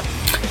I'm Robot.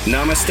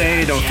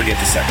 Namaste. Don't forget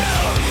to cycle.